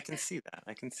 I can see that.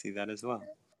 I can see that as well.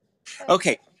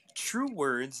 Okay. True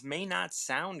words may not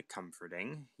sound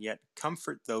comforting, yet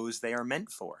comfort those they are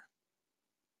meant for.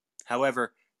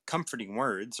 However, comforting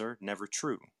words are never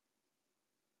true.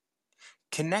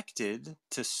 Connected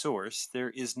to source,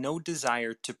 there is no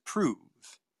desire to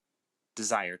prove.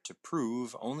 Desire to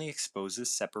prove only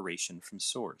exposes separation from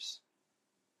source.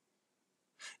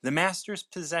 The master's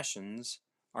possessions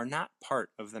are not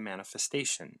part of the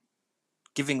manifestation.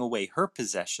 Giving away her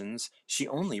possessions, she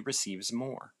only receives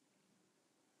more.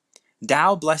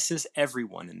 Tao blesses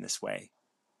everyone in this way.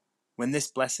 When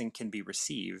this blessing can be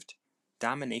received,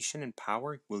 domination and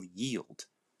power will yield,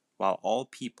 while all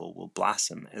people will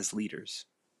blossom as leaders.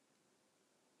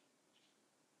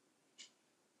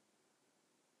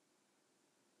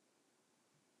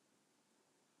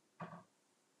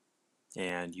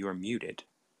 And you are muted.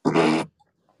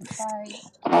 Sorry.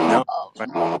 No. Oh,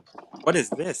 What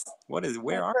is this?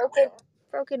 my Where are?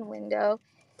 broken window.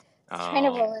 I was trying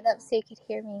to Oh, roll it up so you could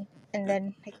hear me, and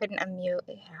then I couldn't unmute.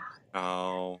 Yeah.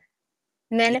 oh.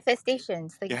 Yeah,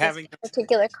 Manifestations, like you're this having,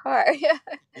 particular car.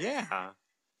 yeah.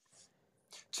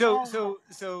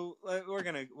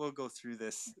 We'll go through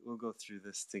this. We'll go through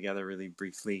this together really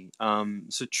briefly.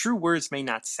 So true words may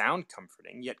not sound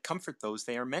comforting, yet comfort those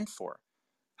they are meant for.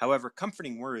 However,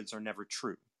 comforting words are never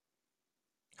true.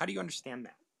 How do you understand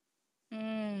that?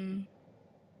 Mm.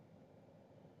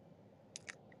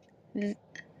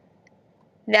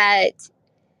 That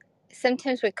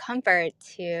sometimes with comfort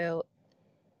to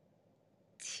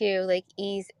like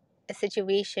ease a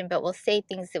situation, but we'll say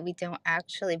things that we don't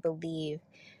actually believe,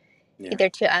 Yeah. either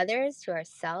to others, to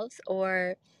ourselves,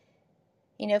 or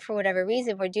for whatever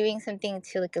reason, we're doing something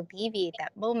to like alleviate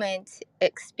that moment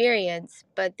experience,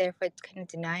 but therefore kind of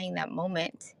denying that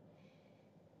moment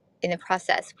in the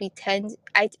process.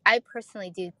 I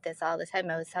personally do this all the time.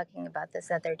 I was talking about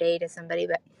this other day to somebody,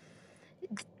 but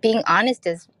being honest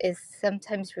is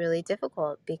sometimes really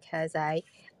difficult because I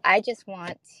just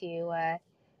want to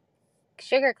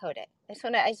sugarcoat it. I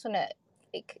just want to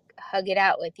like, hug it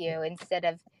out with you instead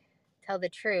of tell the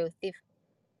truth. If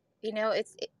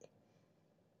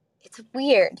it's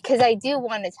weird because I do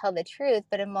want to tell the truth,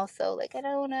 but I'm also like, I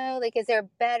don't know, like, is there a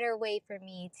better way for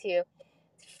me to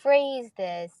phrase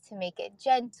this to make it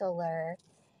gentler?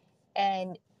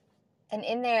 And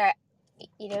in there,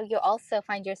 you'll also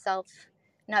find yourself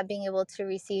not being able to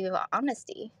receive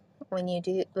honesty when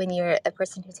you're a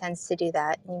person who tends to do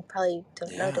that, and you probably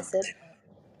don't Yeah. notice it.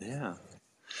 Yeah.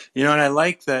 And I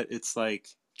like that it's like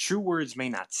true words may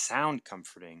not sound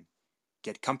comforting,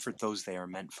 yet comfort those they are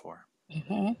meant for.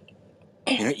 Mm-hmm.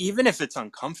 Even if it's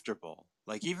uncomfortable,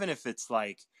 like even if it's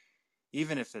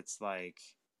like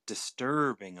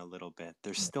disturbing a little bit,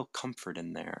 there's still comfort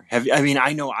in there. I mean,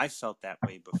 I know I felt that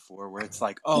way before, where it's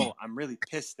like, oh, I'm really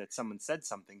pissed that someone said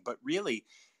something, but really,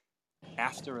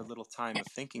 after a little time of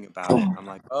thinking about it, I'm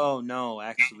like, oh no,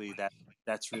 actually,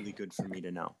 that's really good for me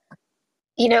to know.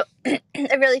 You know,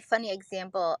 a really funny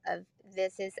example of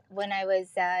this is when I was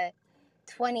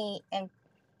 20 and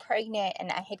pregnant, and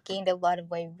I had gained a lot of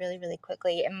weight really, really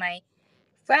quickly. And my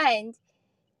friend,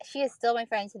 she is still my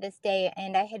friend to this day,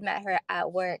 and I had met her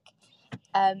at work,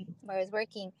 where I was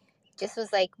working, just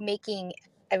was like making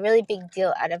a really big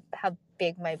deal out of how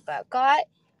big my butt got,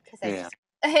 because I Yeah. just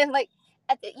and like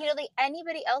like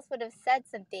anybody else would have said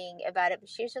something about it, but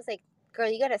she was just like, "Girl,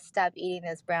 you gotta stop eating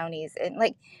those brownies," and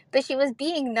like, but she was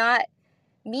being not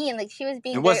mean, like she was It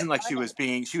being very wasn't like she was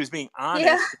honest. being Yeah,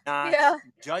 honest, not yeah.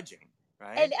 judging,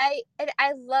 right? And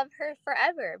I love her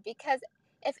forever, because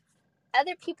if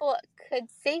other people could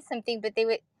say something, but they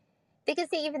could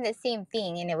say even the same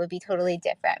thing and it would be totally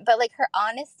different. But like her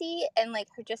honesty and like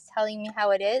her just telling me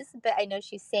how it is, but I know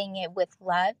she's saying it with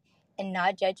love and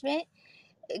not judgment,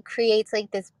 it creates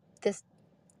like this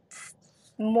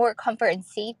more comfort and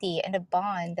safety and a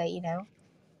bond that,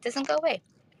 doesn't go away.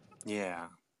 Yeah.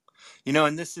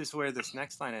 And this is where this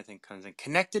next line I think comes in.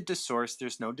 Connected to source,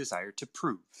 there's no desire to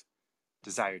prove.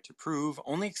 Desire to prove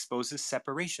only exposes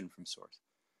separation from source.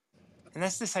 And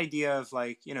that's this idea of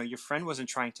like, your friend wasn't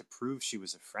trying to prove she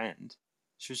was a friend.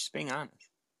 She was just being honest.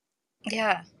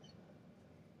 Yeah.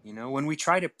 When we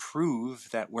try to prove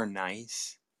that we're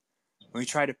nice, when we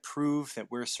try to prove that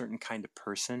we're a certain kind of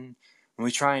person, when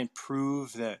we try and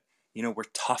prove that, we're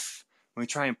tough, when we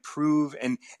try and prove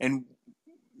and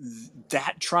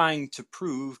that trying to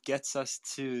prove gets us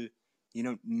to,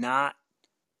 not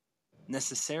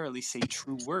necessarily say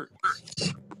true words.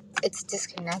 It's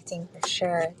disconnecting for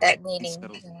sure. That And needing. so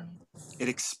it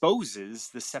exposes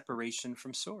the separation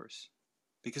from source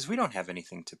because we don't have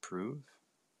anything to prove.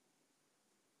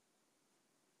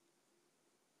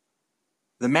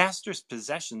 The master's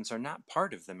possessions are not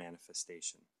part of the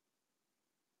manifestation.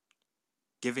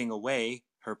 Giving away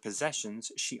her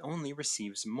possessions, she only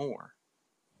receives more.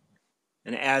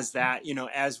 And as that,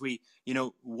 as we,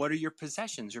 what are your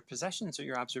possessions? Your possessions are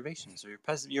your observations, or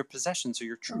your possessions are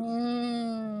your truth.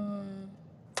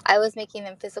 I was making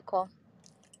them physical.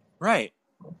 Right.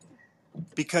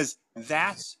 Because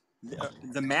that's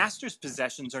the master's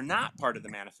possessions are not part of the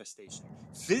manifestation.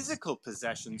 Physical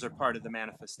possessions are part of the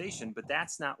manifestation, but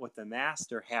that's not what the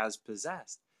master has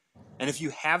possessed. And if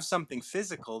you have something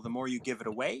physical, the more you give it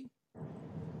away,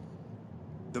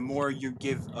 the more you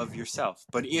give of yourself.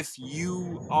 But if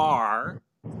you are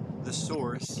the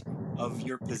source of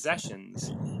your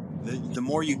possessions, the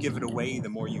more you give it away, the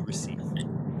more you receive.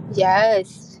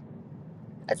 Yes.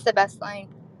 That's the best line.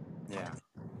 Yeah.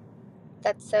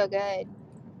 That's so good.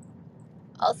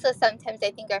 Also, sometimes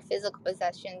I think our physical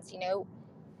possessions,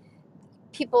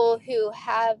 people who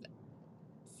have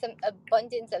some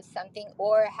abundance of something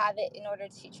or have it in order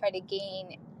to try to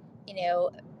gain, you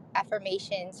know,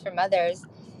 affirmations from others,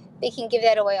 they can give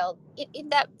that away all in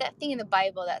that thing in the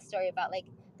Bible, that story about like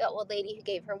the old lady who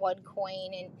gave her one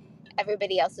coin and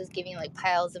everybody else was giving like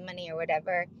piles of money or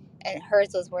whatever, and hers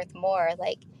was worth more.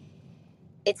 Like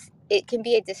it can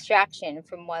be a distraction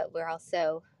from what we're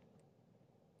also,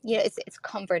 it's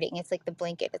comforting. It's like the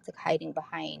blanket. It's like hiding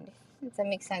behind. Does that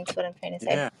make sense? What I'm trying to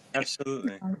say? Yeah,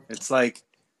 absolutely. It's like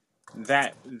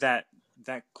that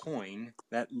coin,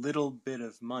 that little bit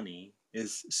of money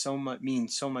is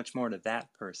means so much more to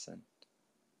that person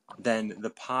than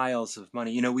the piles of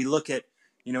money. We look at,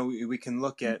 we can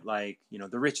look at like,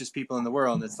 the richest people in the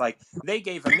world, and it's like they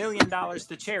gave $1 million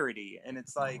to charity, and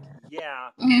it's like, yeah,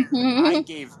 but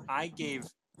I gave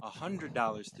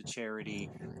 $100 to charity,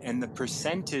 and the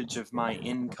percentage of my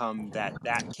income that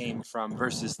came from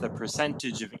versus the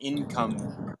percentage of income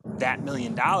that $1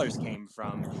 million came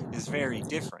from is very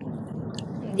different.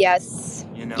 Yes.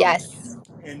 You know, Yes.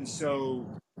 and so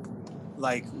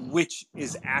like, which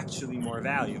is actually more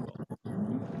valuable?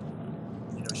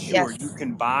 Sure, you Yes.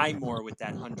 can buy more with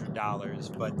that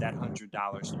 $100, but that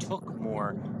 $100 took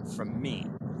more from me.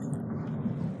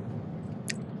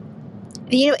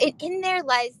 In there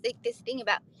lies like this thing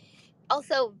about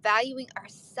also valuing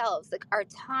ourselves, like our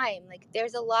time. Like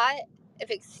there's a lot of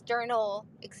external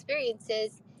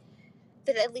experiences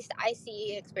that at least I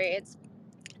see experience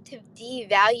to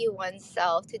devalue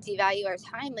oneself, to devalue our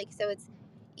time. Like so, it's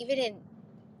even in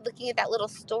looking at that little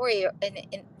story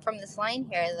and from this line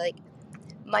here, like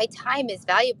my time is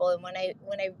valuable, and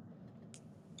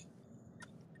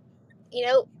you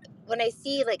know when I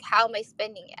see like how am I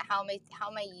spending it, how am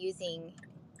I using,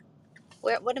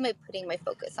 what am I putting my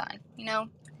focus on,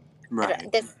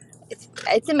 Right.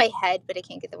 it's in my head, but I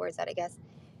can't get the words out, I guess. So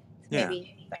Yeah.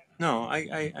 maybe. No,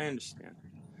 I understand.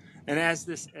 And as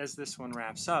this one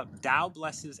wraps up, Tao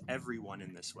blesses everyone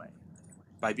in this way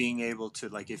by being able to,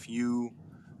 like, if you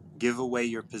give away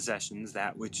your possessions,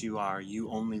 that which you are, you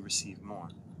only receive more.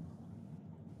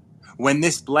 When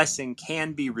this blessing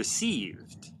can be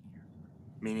received,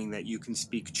 meaning that you can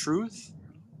speak truth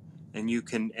and you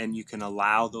can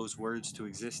allow those words to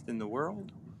exist in the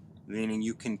world, meaning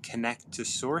you can connect to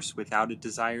source without a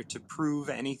desire to prove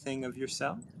anything of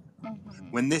yourself. Mm-hmm.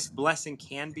 When this blessing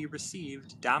can be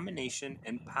received, domination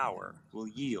and power will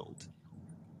yield,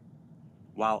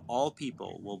 while all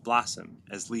people will blossom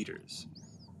as leaders.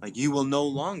 Like, you will no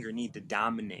longer need to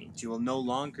dominate. You will no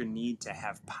longer need to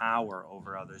have power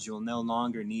over others. You will no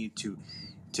longer need to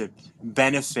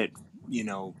benefit,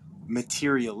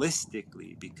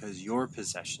 materialistically, because your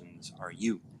possessions are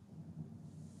you.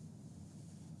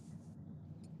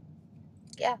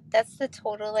 Yeah, that's the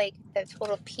total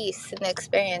peace in the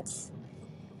experience.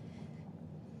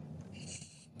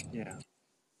 Yeah.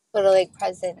 Total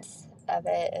presence of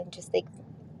it, and just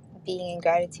being in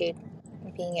gratitude,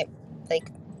 being at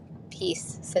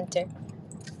peace center.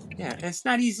 Yeah, and it's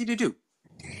not easy to do.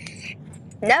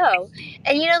 No,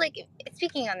 and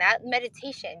speaking on that,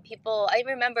 meditation. People, I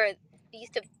remember, it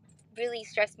used to really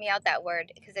stress me out, that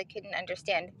word, because I couldn't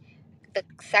understand the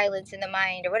silence in the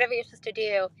mind or whatever you're supposed to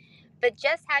do. But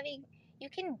just you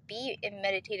can be in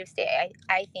meditative state.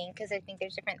 I think, because I think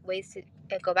there's different ways to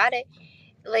go about it.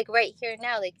 Like right here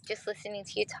now, just listening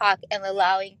to you talk and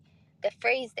allowing the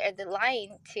phrase or the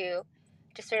line to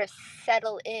just sort of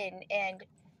settle in and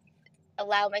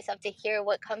allow myself to hear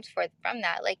what comes forth from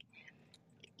that.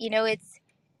 It's,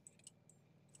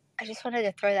 I just wanted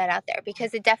to throw that out there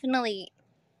because it definitely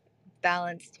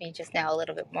balanced me just now a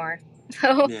little bit more.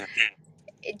 So Yeah.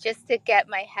 just to get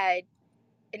my head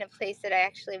in a place that I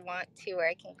actually want to, where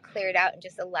I can clear it out and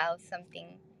just allow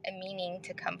something, a meaning,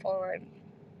 to come forward.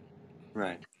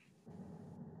 Right.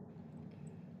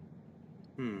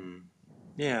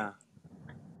 Yeah.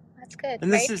 That's good,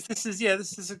 And right?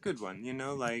 this is a good one,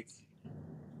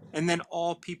 and then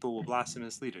all people will blossom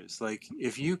as leaders. Like,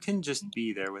 if you can just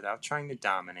be there without trying to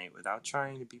dominate, without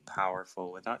trying to be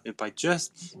powerful, by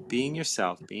just being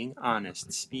yourself, being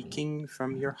honest, speaking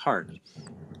from your heart,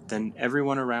 then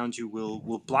everyone around you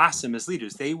will blossom as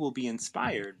leaders. They will be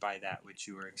inspired by that which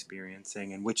you are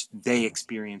experiencing and which they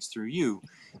experience through you.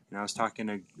 And I was talking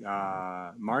to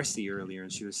Marcy earlier,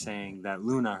 and she was saying that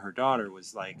Luna, her daughter,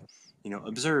 was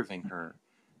observing her.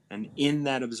 And in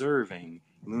that observing,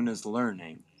 Luna's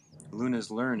learning.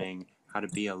 Luna's learning how to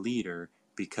be a leader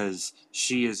because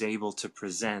she is able to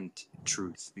present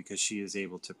truth, because she is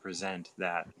able to present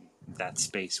that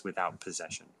space without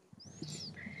possession.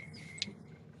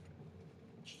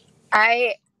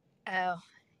 Oh,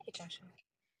 hey Joshua.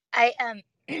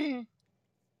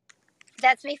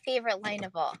 That's my favorite line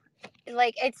of all.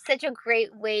 It's such a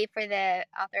great way for the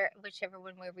author, whichever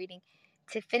one we're reading,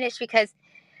 to finish, because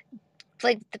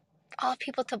all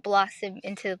people to blossom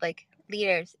into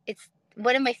leaders. It's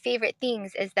one of my favorite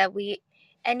things is that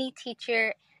any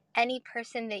teacher, any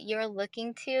person that you're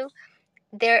looking to,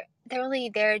 they're really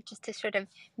there just to sort of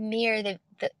mirror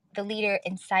the leader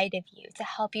inside of you, to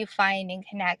help you find and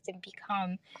connect and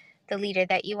become the leader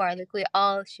that you are. We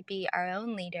all should be our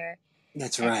own leader.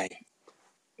 That's And right.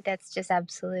 that's just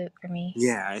absolute for me.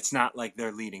 Yeah, it's not like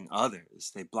they're leading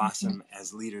others. They blossom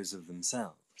as leaders of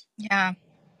themselves. Yeah.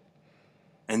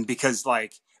 And because,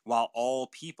 while all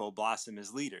people blossom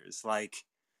as leaders, well,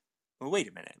 wait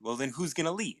a minute. Well, then who's going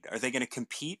to lead? Are they going to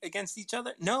compete against each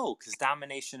other? No, because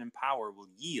domination and power will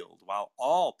yield while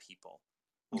all people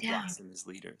will Yeah. blossom as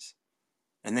leaders.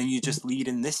 And then you just lead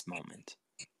in this moment.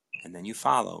 And then you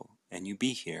follow and you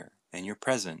be here and you're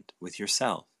present with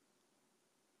yourself.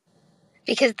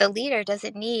 Because the leader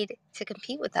doesn't need to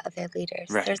compete with the other leaders.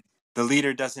 Right. The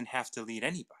leader doesn't have to lead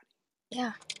anybody.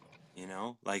 Yeah.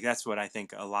 That's what I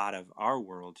think a lot of our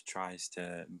world tries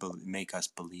to make us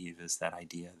believe, is that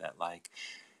idea that,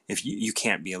 if you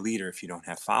can't be a leader if you don't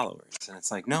have followers. And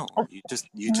it's like, no, you just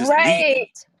lead.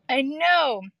 Right. I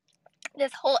know.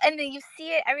 This whole, and then you see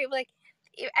it everywhere.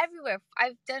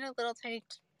 I've done a little tiny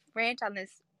rant on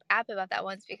this app about that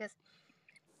once, because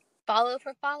followers,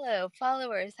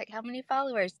 how many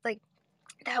followers,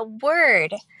 that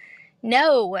word,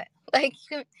 no,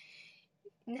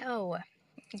 no.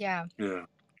 Yeah.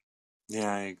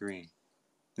 Yeah, I agree.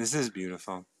 This is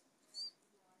beautiful.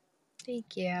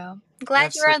 Thank you. I'm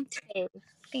glad you were Absolutely. on today.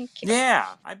 Thank you. Yeah,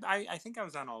 I think I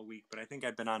was on all week, but I think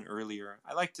I've been on earlier.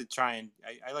 I like to try and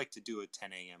I like to do a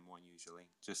 10 a.m. one usually,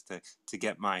 just to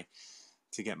get my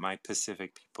to get my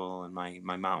Pacific people and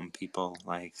my mountain people,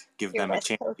 like, give Your them a West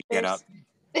chance to get up.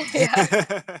 Coasters.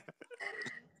 Yeah.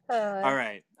 All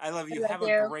right. I love I you. love Have a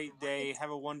you. great day. Have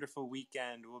a wonderful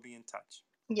weekend. We'll be in touch.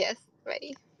 Yes,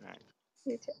 buddy. All right.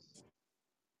 You too.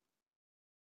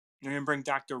 We're going to bring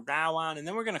Dr. Rao on, and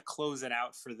then we're going to close it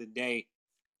out for the day.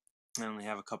 I only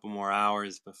have a couple more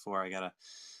hours before I got to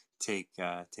take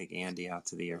Andy out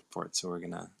to the airport. So we're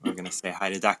gonna say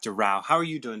hi to Dr. Rao. How are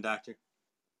you doing, Doctor?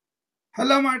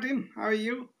 Hello, Martin. How are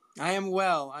you? I am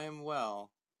well. I am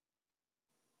well.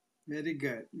 Very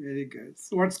good. Very good.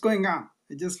 So what's going on?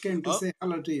 I just came to Oh, say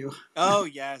hello to you. oh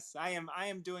yes, I am. I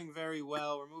am doing very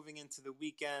well. We're moving into the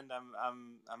weekend.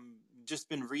 I'm just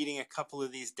been reading a couple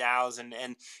of these DAOs, and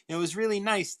it was really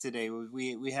nice today.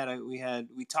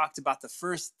 We talked about the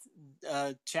first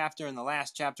chapter and the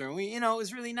last chapter, and it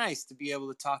was really nice to be able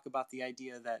to talk about the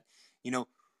idea that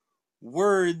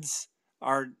words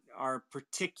are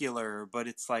particular, but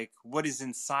it's like what is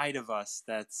inside of us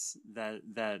that's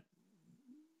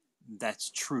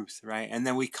truth, right? And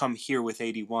then we come here with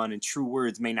 81, and true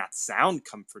words may not sound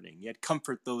comforting, yet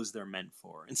comfort those they're meant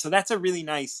for. And so that's a really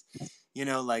nice,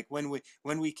 like when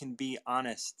we can be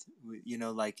honest,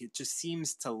 like it just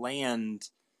seems to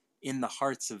land in the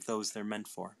hearts of those they're meant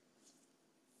for.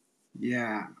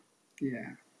 Yeah.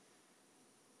 Yeah.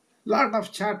 Lot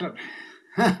of chatter.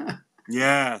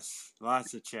 Yes,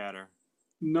 lots of chatter.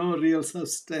 No real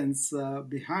substance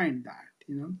behind that,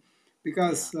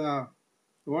 because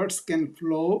words can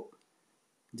flow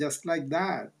just like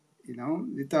that,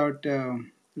 without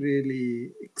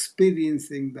really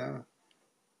experiencing the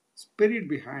spirit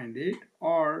behind it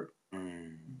or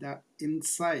the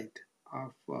insight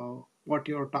of what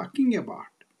you're talking about,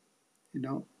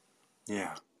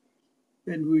 Yeah.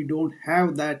 when we don't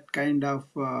have that kind of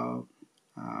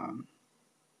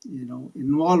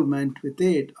involvement with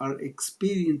it or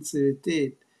experience with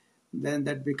it, then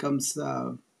that becomes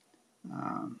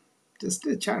just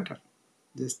a chatter,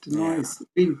 just a Yeah. noise,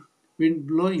 wind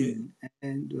blowing.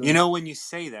 And When you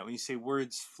say that, when you say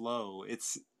words flow,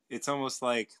 it's almost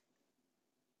like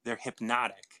they're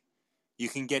hypnotic. You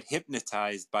can get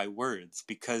hypnotized by words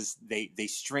because they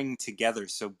string together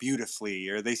so beautifully,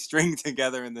 or they string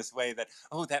together in this way that,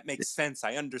 oh, that makes sense,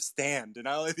 I understand, and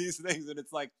all of these things, and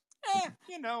it's like,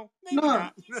 maybe no,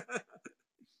 not.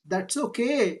 that's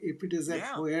okay if it is a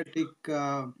Yeah. poetic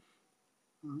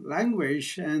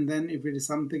language, and then if it is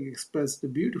something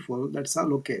expressed beautiful, that's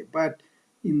all okay. But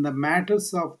in the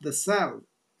matters of the self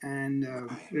and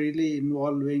Right. really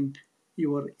involving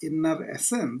your inner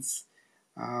essence,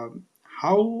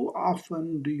 how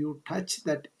often do you touch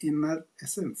that inner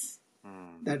essence?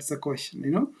 That's the question.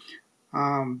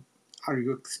 Are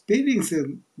you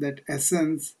experiencing that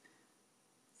essence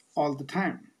all the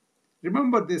time?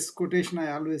 Remember this quotation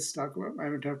I always talk about, I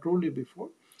would have told you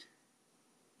before.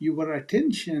 Your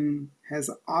attention has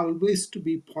always to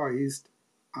be poised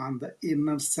on the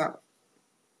inner self.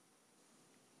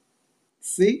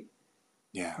 See,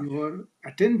 Yeah. your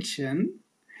attention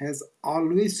has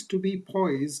always to be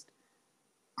poised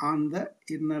on the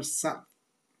inner self.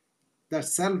 The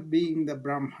self being the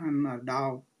Brahman or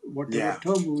Tao, whatever Yeah.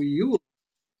 term we use.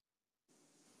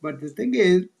 But the thing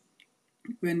is,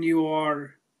 when you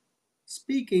are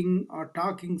speaking or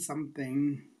talking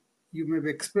something, you may be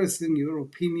expressing your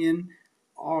opinion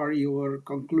or your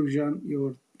conclusion,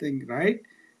 your thing, right?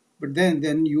 But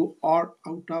then you are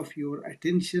out of your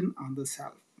attention on the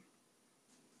self.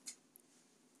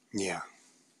 Yeah.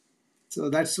 So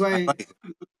that's I why like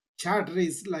it. chatter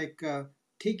is like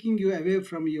taking you away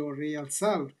from your real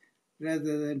self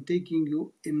rather than taking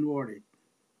you inward.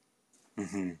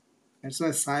 Mm-hmm. That's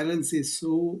why silence is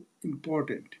so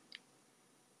important.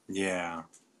 Yeah.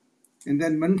 And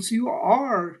then once you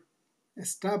are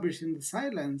established in the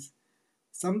silence,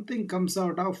 something comes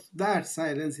out of that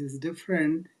silence is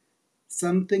different.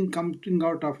 Something coming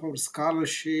out of our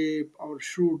scholarship, our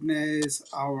shrewdness,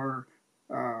 our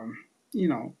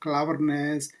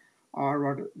cleverness, or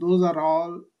what. Those are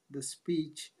all the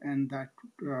speech, and that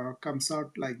comes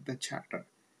out like the chatter,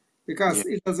 Yeah. because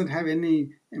it doesn't have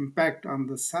any impact on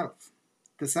the self.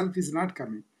 The self is not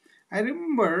coming. I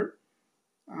remember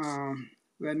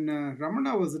when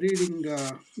Ramana was reading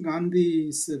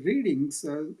Gandhi's readings.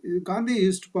 Gandhi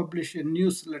used to publish a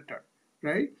newsletter,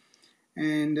 right?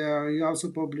 And he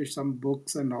also published some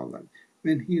books and all that.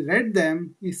 When he read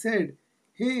them, he said,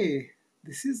 hey,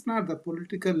 this is not the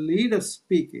political leader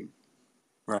speaking.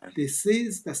 Right. This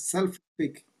is the self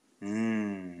speaking.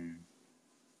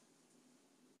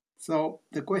 So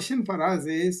the question for us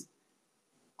is,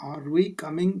 are we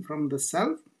coming from the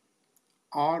self,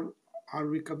 or are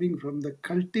we coming from the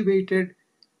cultivated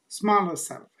smaller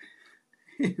self?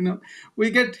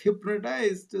 We get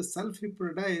hypnotized,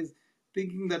 self-hypnotized,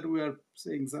 thinking that we are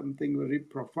saying something very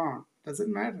profound.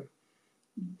 Doesn't matter.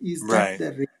 Is that Right.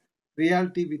 the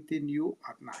reality within you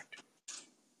or not?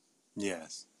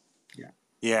 Yes. Yeah.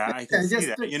 Yeah, I can I see just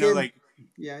that. came. Like,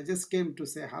 Yeah, I just came to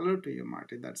say hello to you,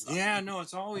 Marty. That's all. yeah, no,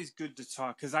 it's always good to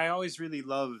talk because I always really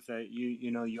love that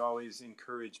you always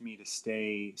encourage me to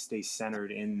stay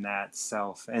centered in that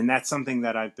self, and that's something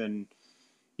that I've been,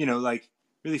 like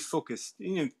really focused,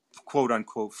 quote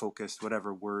unquote focused,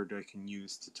 whatever word I can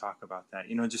use to talk about that,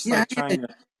 just Yeah, like yeah. trying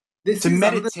This to is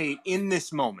another. meditate in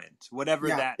this moment, whatever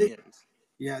Yeah, that is.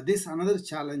 yeah. This another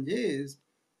challenge is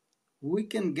we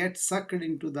can get sucked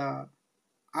into the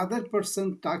other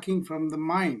person talking from the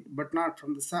mind, but not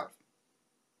from the self.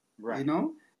 You Right.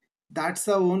 know, that's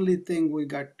the only thing we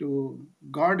got to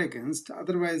guard against.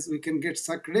 Otherwise, we can get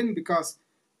sucked in because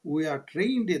we are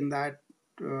trained in that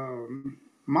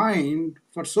mind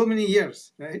for so many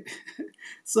years, right?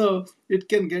 So it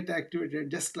can get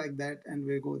activated just like that, and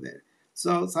we go there.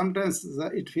 So sometimes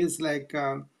it feels like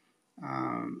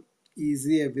um, is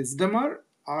he a wisdomer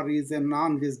or is a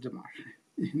non-wisdomer,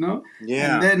 and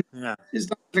Yeah. then Yeah. it's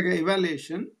not like an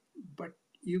evaluation, but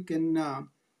you can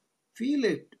feel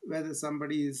it whether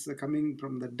somebody is coming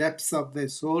from the depths of their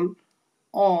soul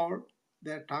or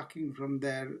they're talking from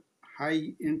their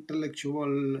high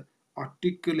intellectual,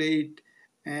 articulate,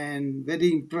 and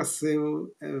very impressive,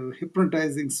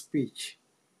 hypnotizing speech.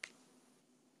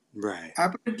 Right.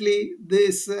 Apparently,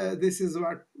 this is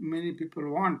what many people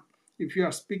want. If you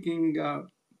are speaking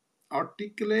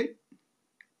articulate,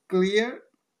 clear,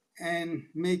 and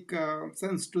make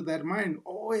sense to their mind.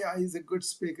 Oh yeah, he's a good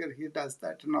speaker. He does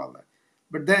that and all that.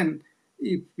 But then,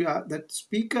 if that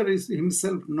speaker is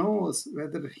himself knows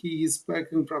whether he is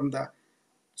speaking from the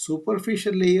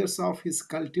superficial layers of his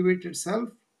cultivated self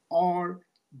or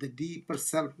the deeper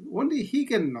self, only he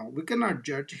can know. We cannot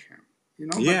judge him,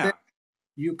 But then Yeah.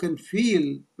 you can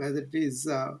feel whether it is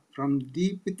from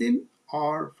deep within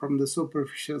or from the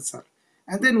superficial self.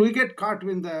 And then we get caught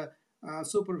in the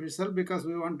superficial because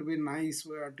we want to be nice,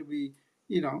 we want to be,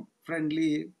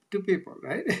 friendly to people,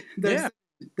 right? Yeah.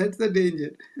 That's the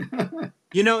danger.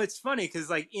 It's funny because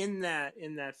like in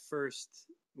that first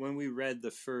when we read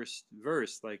the first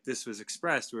verse, like this was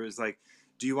expressed, where it's like,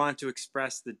 do you want to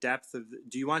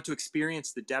do you want to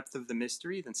experience the depth of the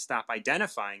mystery? Then stop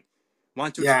identifying.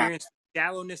 Want to Yeah, experience the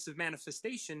shallowness of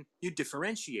manifestation? You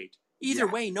differentiate. Either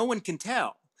yeah, way, no one can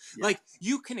tell. yeah. Like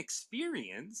you can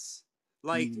experience,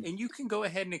 Mm. and you can go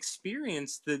ahead and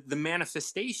experience the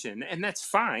manifestation, and that's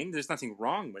fine. There's nothing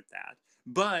wrong with that.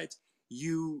 But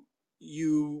you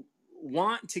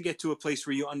want to get to a place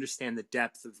where you understand the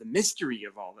depth of the mystery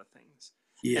of all the things,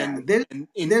 Yeah, and there's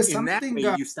in that way something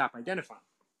you stop identifying.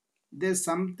 there's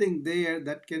something there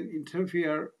that can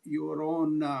interfere your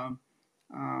own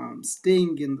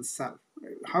staying in the self.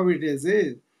 How it is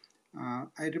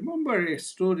I remember a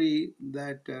story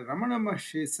that Ramana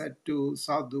Maharshi said to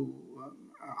Sadhu,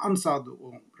 Unsadhu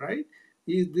Om, right?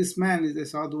 This man is a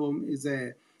Sadhu Om, is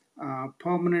a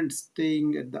permanent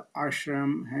staying at the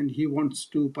ashram, and he wants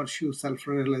to pursue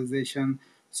self-realization.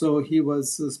 So he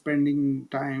was spending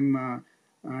time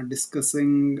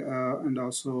discussing and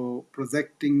also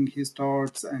projecting his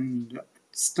thoughts and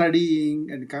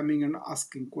studying and coming and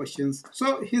asking questions.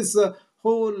 So his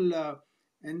whole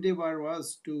endeavor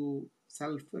was to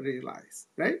self-realize,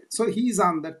 right? So he's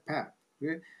on that path.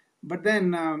 Okay? But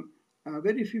then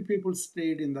very few people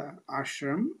stayed in the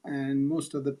ashram, and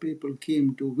most of the people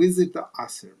came to visit the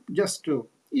ashram just to,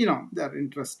 they're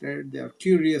interested, they're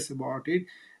curious about it,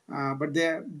 but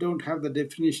they don't have the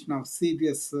definition of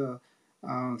serious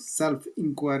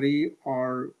self-inquiry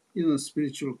or,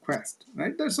 spiritual quest,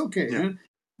 right? That's okay. Yeah.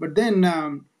 But then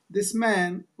this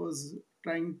man was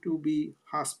trying to be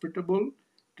hospitable,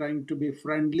 trying to be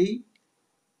friendly,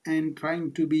 and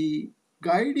trying to be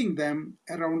guiding them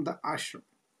around the ashram.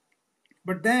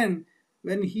 But then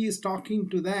when he is talking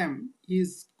to them,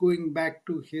 he's going back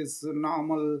to his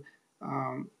normal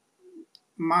um,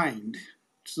 mind,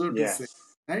 so to say, Yes.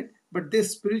 right? But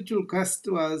this spiritual quest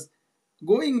was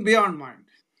going beyond mind.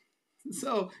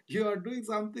 So you are doing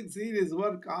something serious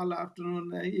work all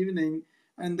afternoon, evening,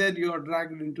 and then you are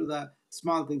dragged into the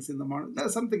small things in the morning.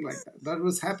 That's something like that. That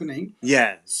was happening.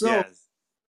 Yes. So, Yes.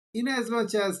 in as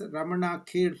much as Ramana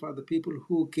cared for the people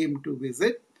who came to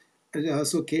visit, he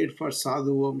also cared for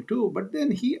Sadhu Om too. But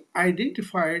then he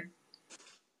identified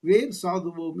where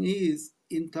Sadhu Om is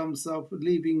in terms of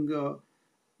leaving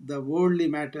the worldly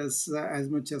matters as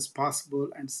much as possible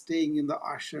and staying in the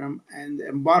ashram and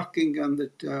embarking on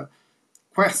that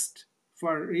quest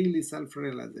for really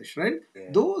self-realization, right?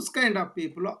 Yeah. Those kind of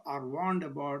people are warned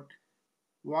about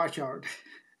watch out.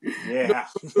 Don't Yeah.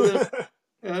 go to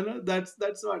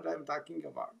that's what I'm talking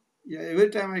about. Yeah, every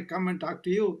time I come and talk to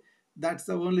you, that's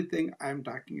the only thing I'm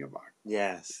talking about.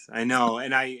 Yes, I know,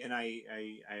 and I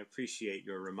appreciate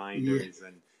your Yeah, reminders,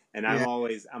 and yeah,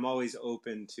 I'm always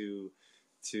open to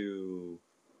to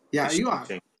yeah. You are,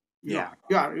 shifting. you Yeah,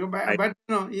 are, you are. I But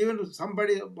even if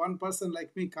somebody, one person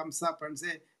like me, comes up and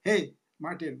say, "Hey,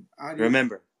 Martin, are you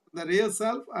remember. the real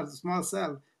self or the small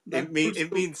self?" That puts It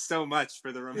you, means so much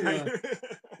for the yeah, reminder.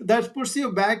 that puts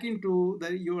you back into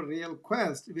your real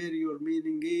quest, where your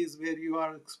meaning is, where you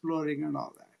are exploring and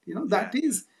all that. Yeah. That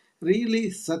is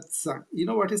really satsang. You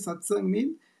know what is satsang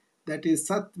mean? That is,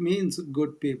 sat means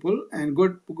good people, and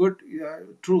good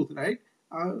truth, right?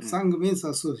 Mm, Sang means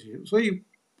association. So you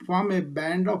form a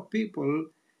band of people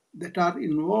that are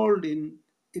involved in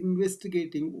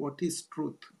investigating what is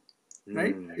truth,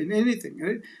 right? mm, In anything,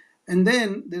 right? And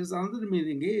then there's another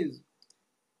meaning is,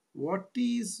 what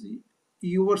is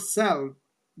yourself,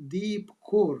 deep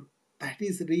core, that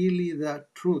is really the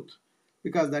truth,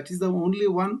 because that is the only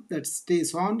one that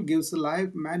stays on, gives life,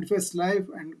 manifests life,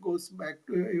 and goes back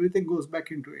to, everything goes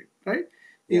back into it, right?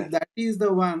 If yes. that is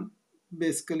the one,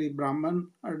 basically Brahman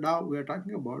or Tao we are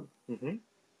talking about, Hmm.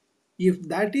 if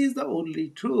that is the only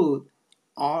truth,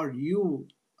 are you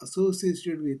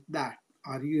associated with that?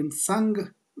 Are you in sang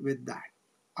with that?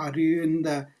 Are you in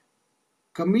the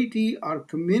committee or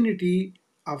community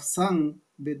of sung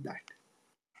with that?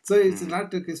 So it's Mm,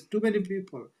 not like it's too many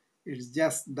people. It's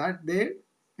just that there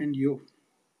and you.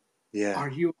 yeah, Are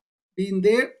you being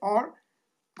there, or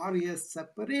are you a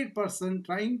separate person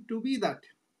trying to be that?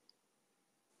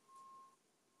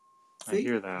 I See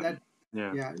hear that. that?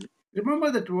 Yeah. Yeah.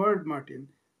 Remember that word, Martin.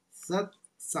 Sat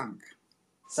sang.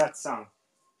 Satsang.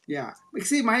 Yeah.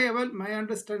 See, my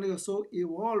understanding is so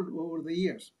evolved over the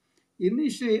years.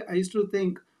 Initially, I used to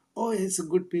think, oh, it's a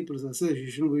good people's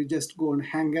association. We just go and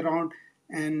hang around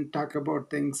and talk about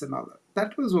things and all that.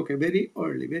 That was okay, very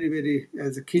early, very, very,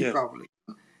 as a kid Yes. probably.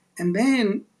 And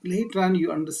then later on,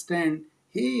 you understand,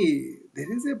 hey,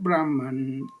 there is a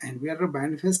Brahman, and we are a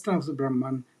manifestation of the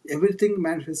Brahman. Everything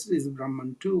manifested is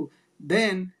Brahman too.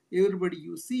 Then everybody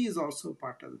you see is also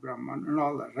part of the Brahman and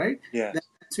all that, right? Then Yes.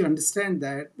 once you understand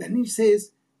that, then he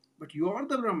says, but you are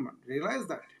the Brahman. Realize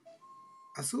that.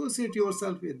 Associate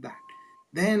yourself with that.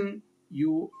 Then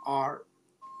you are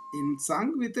in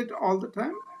sang with it all the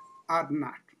time or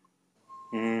not.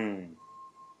 Mm.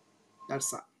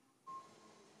 That's all.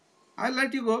 I'll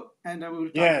let you go and I will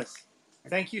talk. Yes.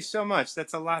 Thank you so much.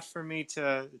 That's a lot for me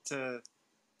to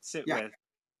sit Yeah. with.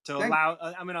 To Thank allow,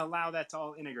 I'm going to allow that to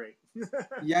all integrate.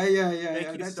 Yeah, yeah, yeah, Thank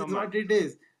yeah. you That so is much. what it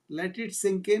is. Let it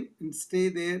sink in and stay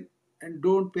there and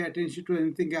don't pay attention to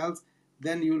anything else.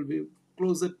 Then you will be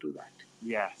closer to that.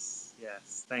 Yes.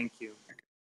 Yes. Thank you.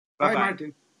 Bye Bye, bye.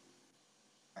 Martin.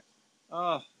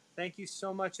 Oh, thank you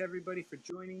so much, everybody, for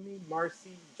joining me.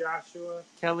 Marcy, Joshua,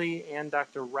 Kelly, and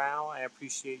Dr. Rao. I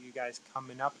appreciate you guys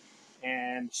coming up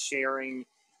and sharing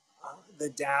the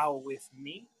Tao with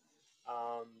me.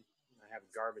 I have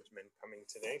garbage men coming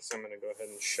today, so I'm going to go ahead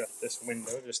and shut this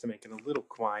window just to make it a little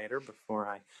quieter before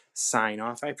I sign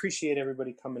off. I appreciate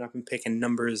everybody coming up and picking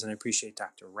numbers, and I appreciate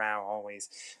Dr. Rao always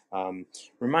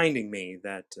reminding me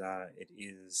that it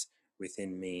is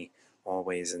within me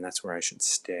always, and that's where I should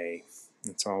stay.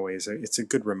 It's a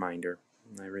good reminder.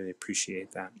 I really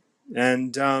appreciate that.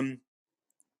 And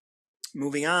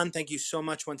moving on, thank you so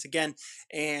much once again.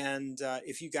 And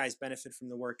if you guys benefit from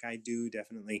the work I do,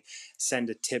 definitely send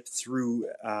a tip through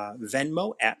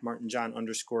Venmo at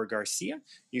martinjohn_Garcia.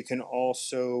 You can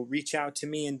also reach out to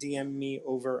me and DM me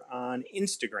over on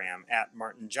Instagram at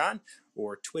martinjohn,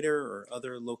 or Twitter, or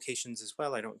other locations as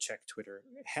well. I don't check Twitter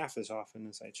half as often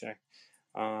as I check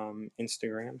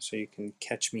Instagram, so you can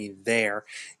catch me there.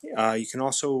 You can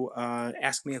also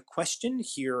ask me a question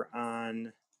here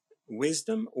on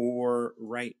Wisdom, or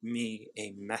write me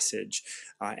a message.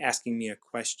 Asking me a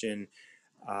question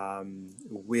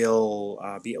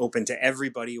will be open to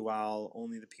everybody, while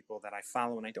only the people that I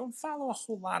follow, and I don't follow a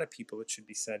whole lot of people, it should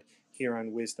be said, here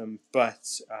on Wisdom.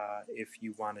 But if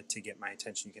you wanted to get my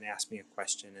attention, you can ask me a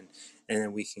question, and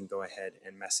then we can go ahead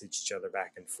and message each other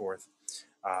back and forth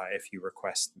if you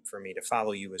request for me to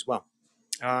follow you as well.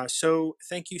 So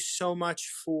thank you so much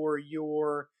for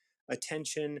your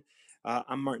attention.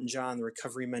 I'm Martin John, the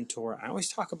Recovery Mentor. I always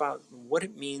talk about what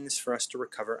it means for us to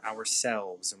recover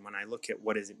ourselves. And when I look at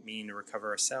what does it mean to recover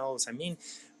ourselves, I mean,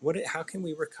 how can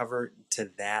we recover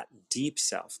to that deep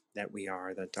self that we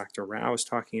are, that Dr. Rao is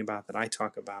talking about, that I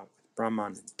talk about with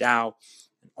Brahman and Tao,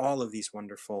 and all of these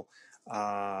wonderful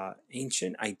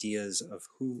ancient ideas of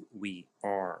who we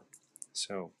are.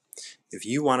 So If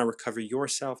you want to recover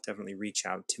yourself, definitely reach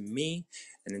out to me.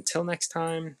 And until next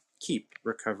time, keep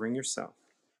recovering yourself.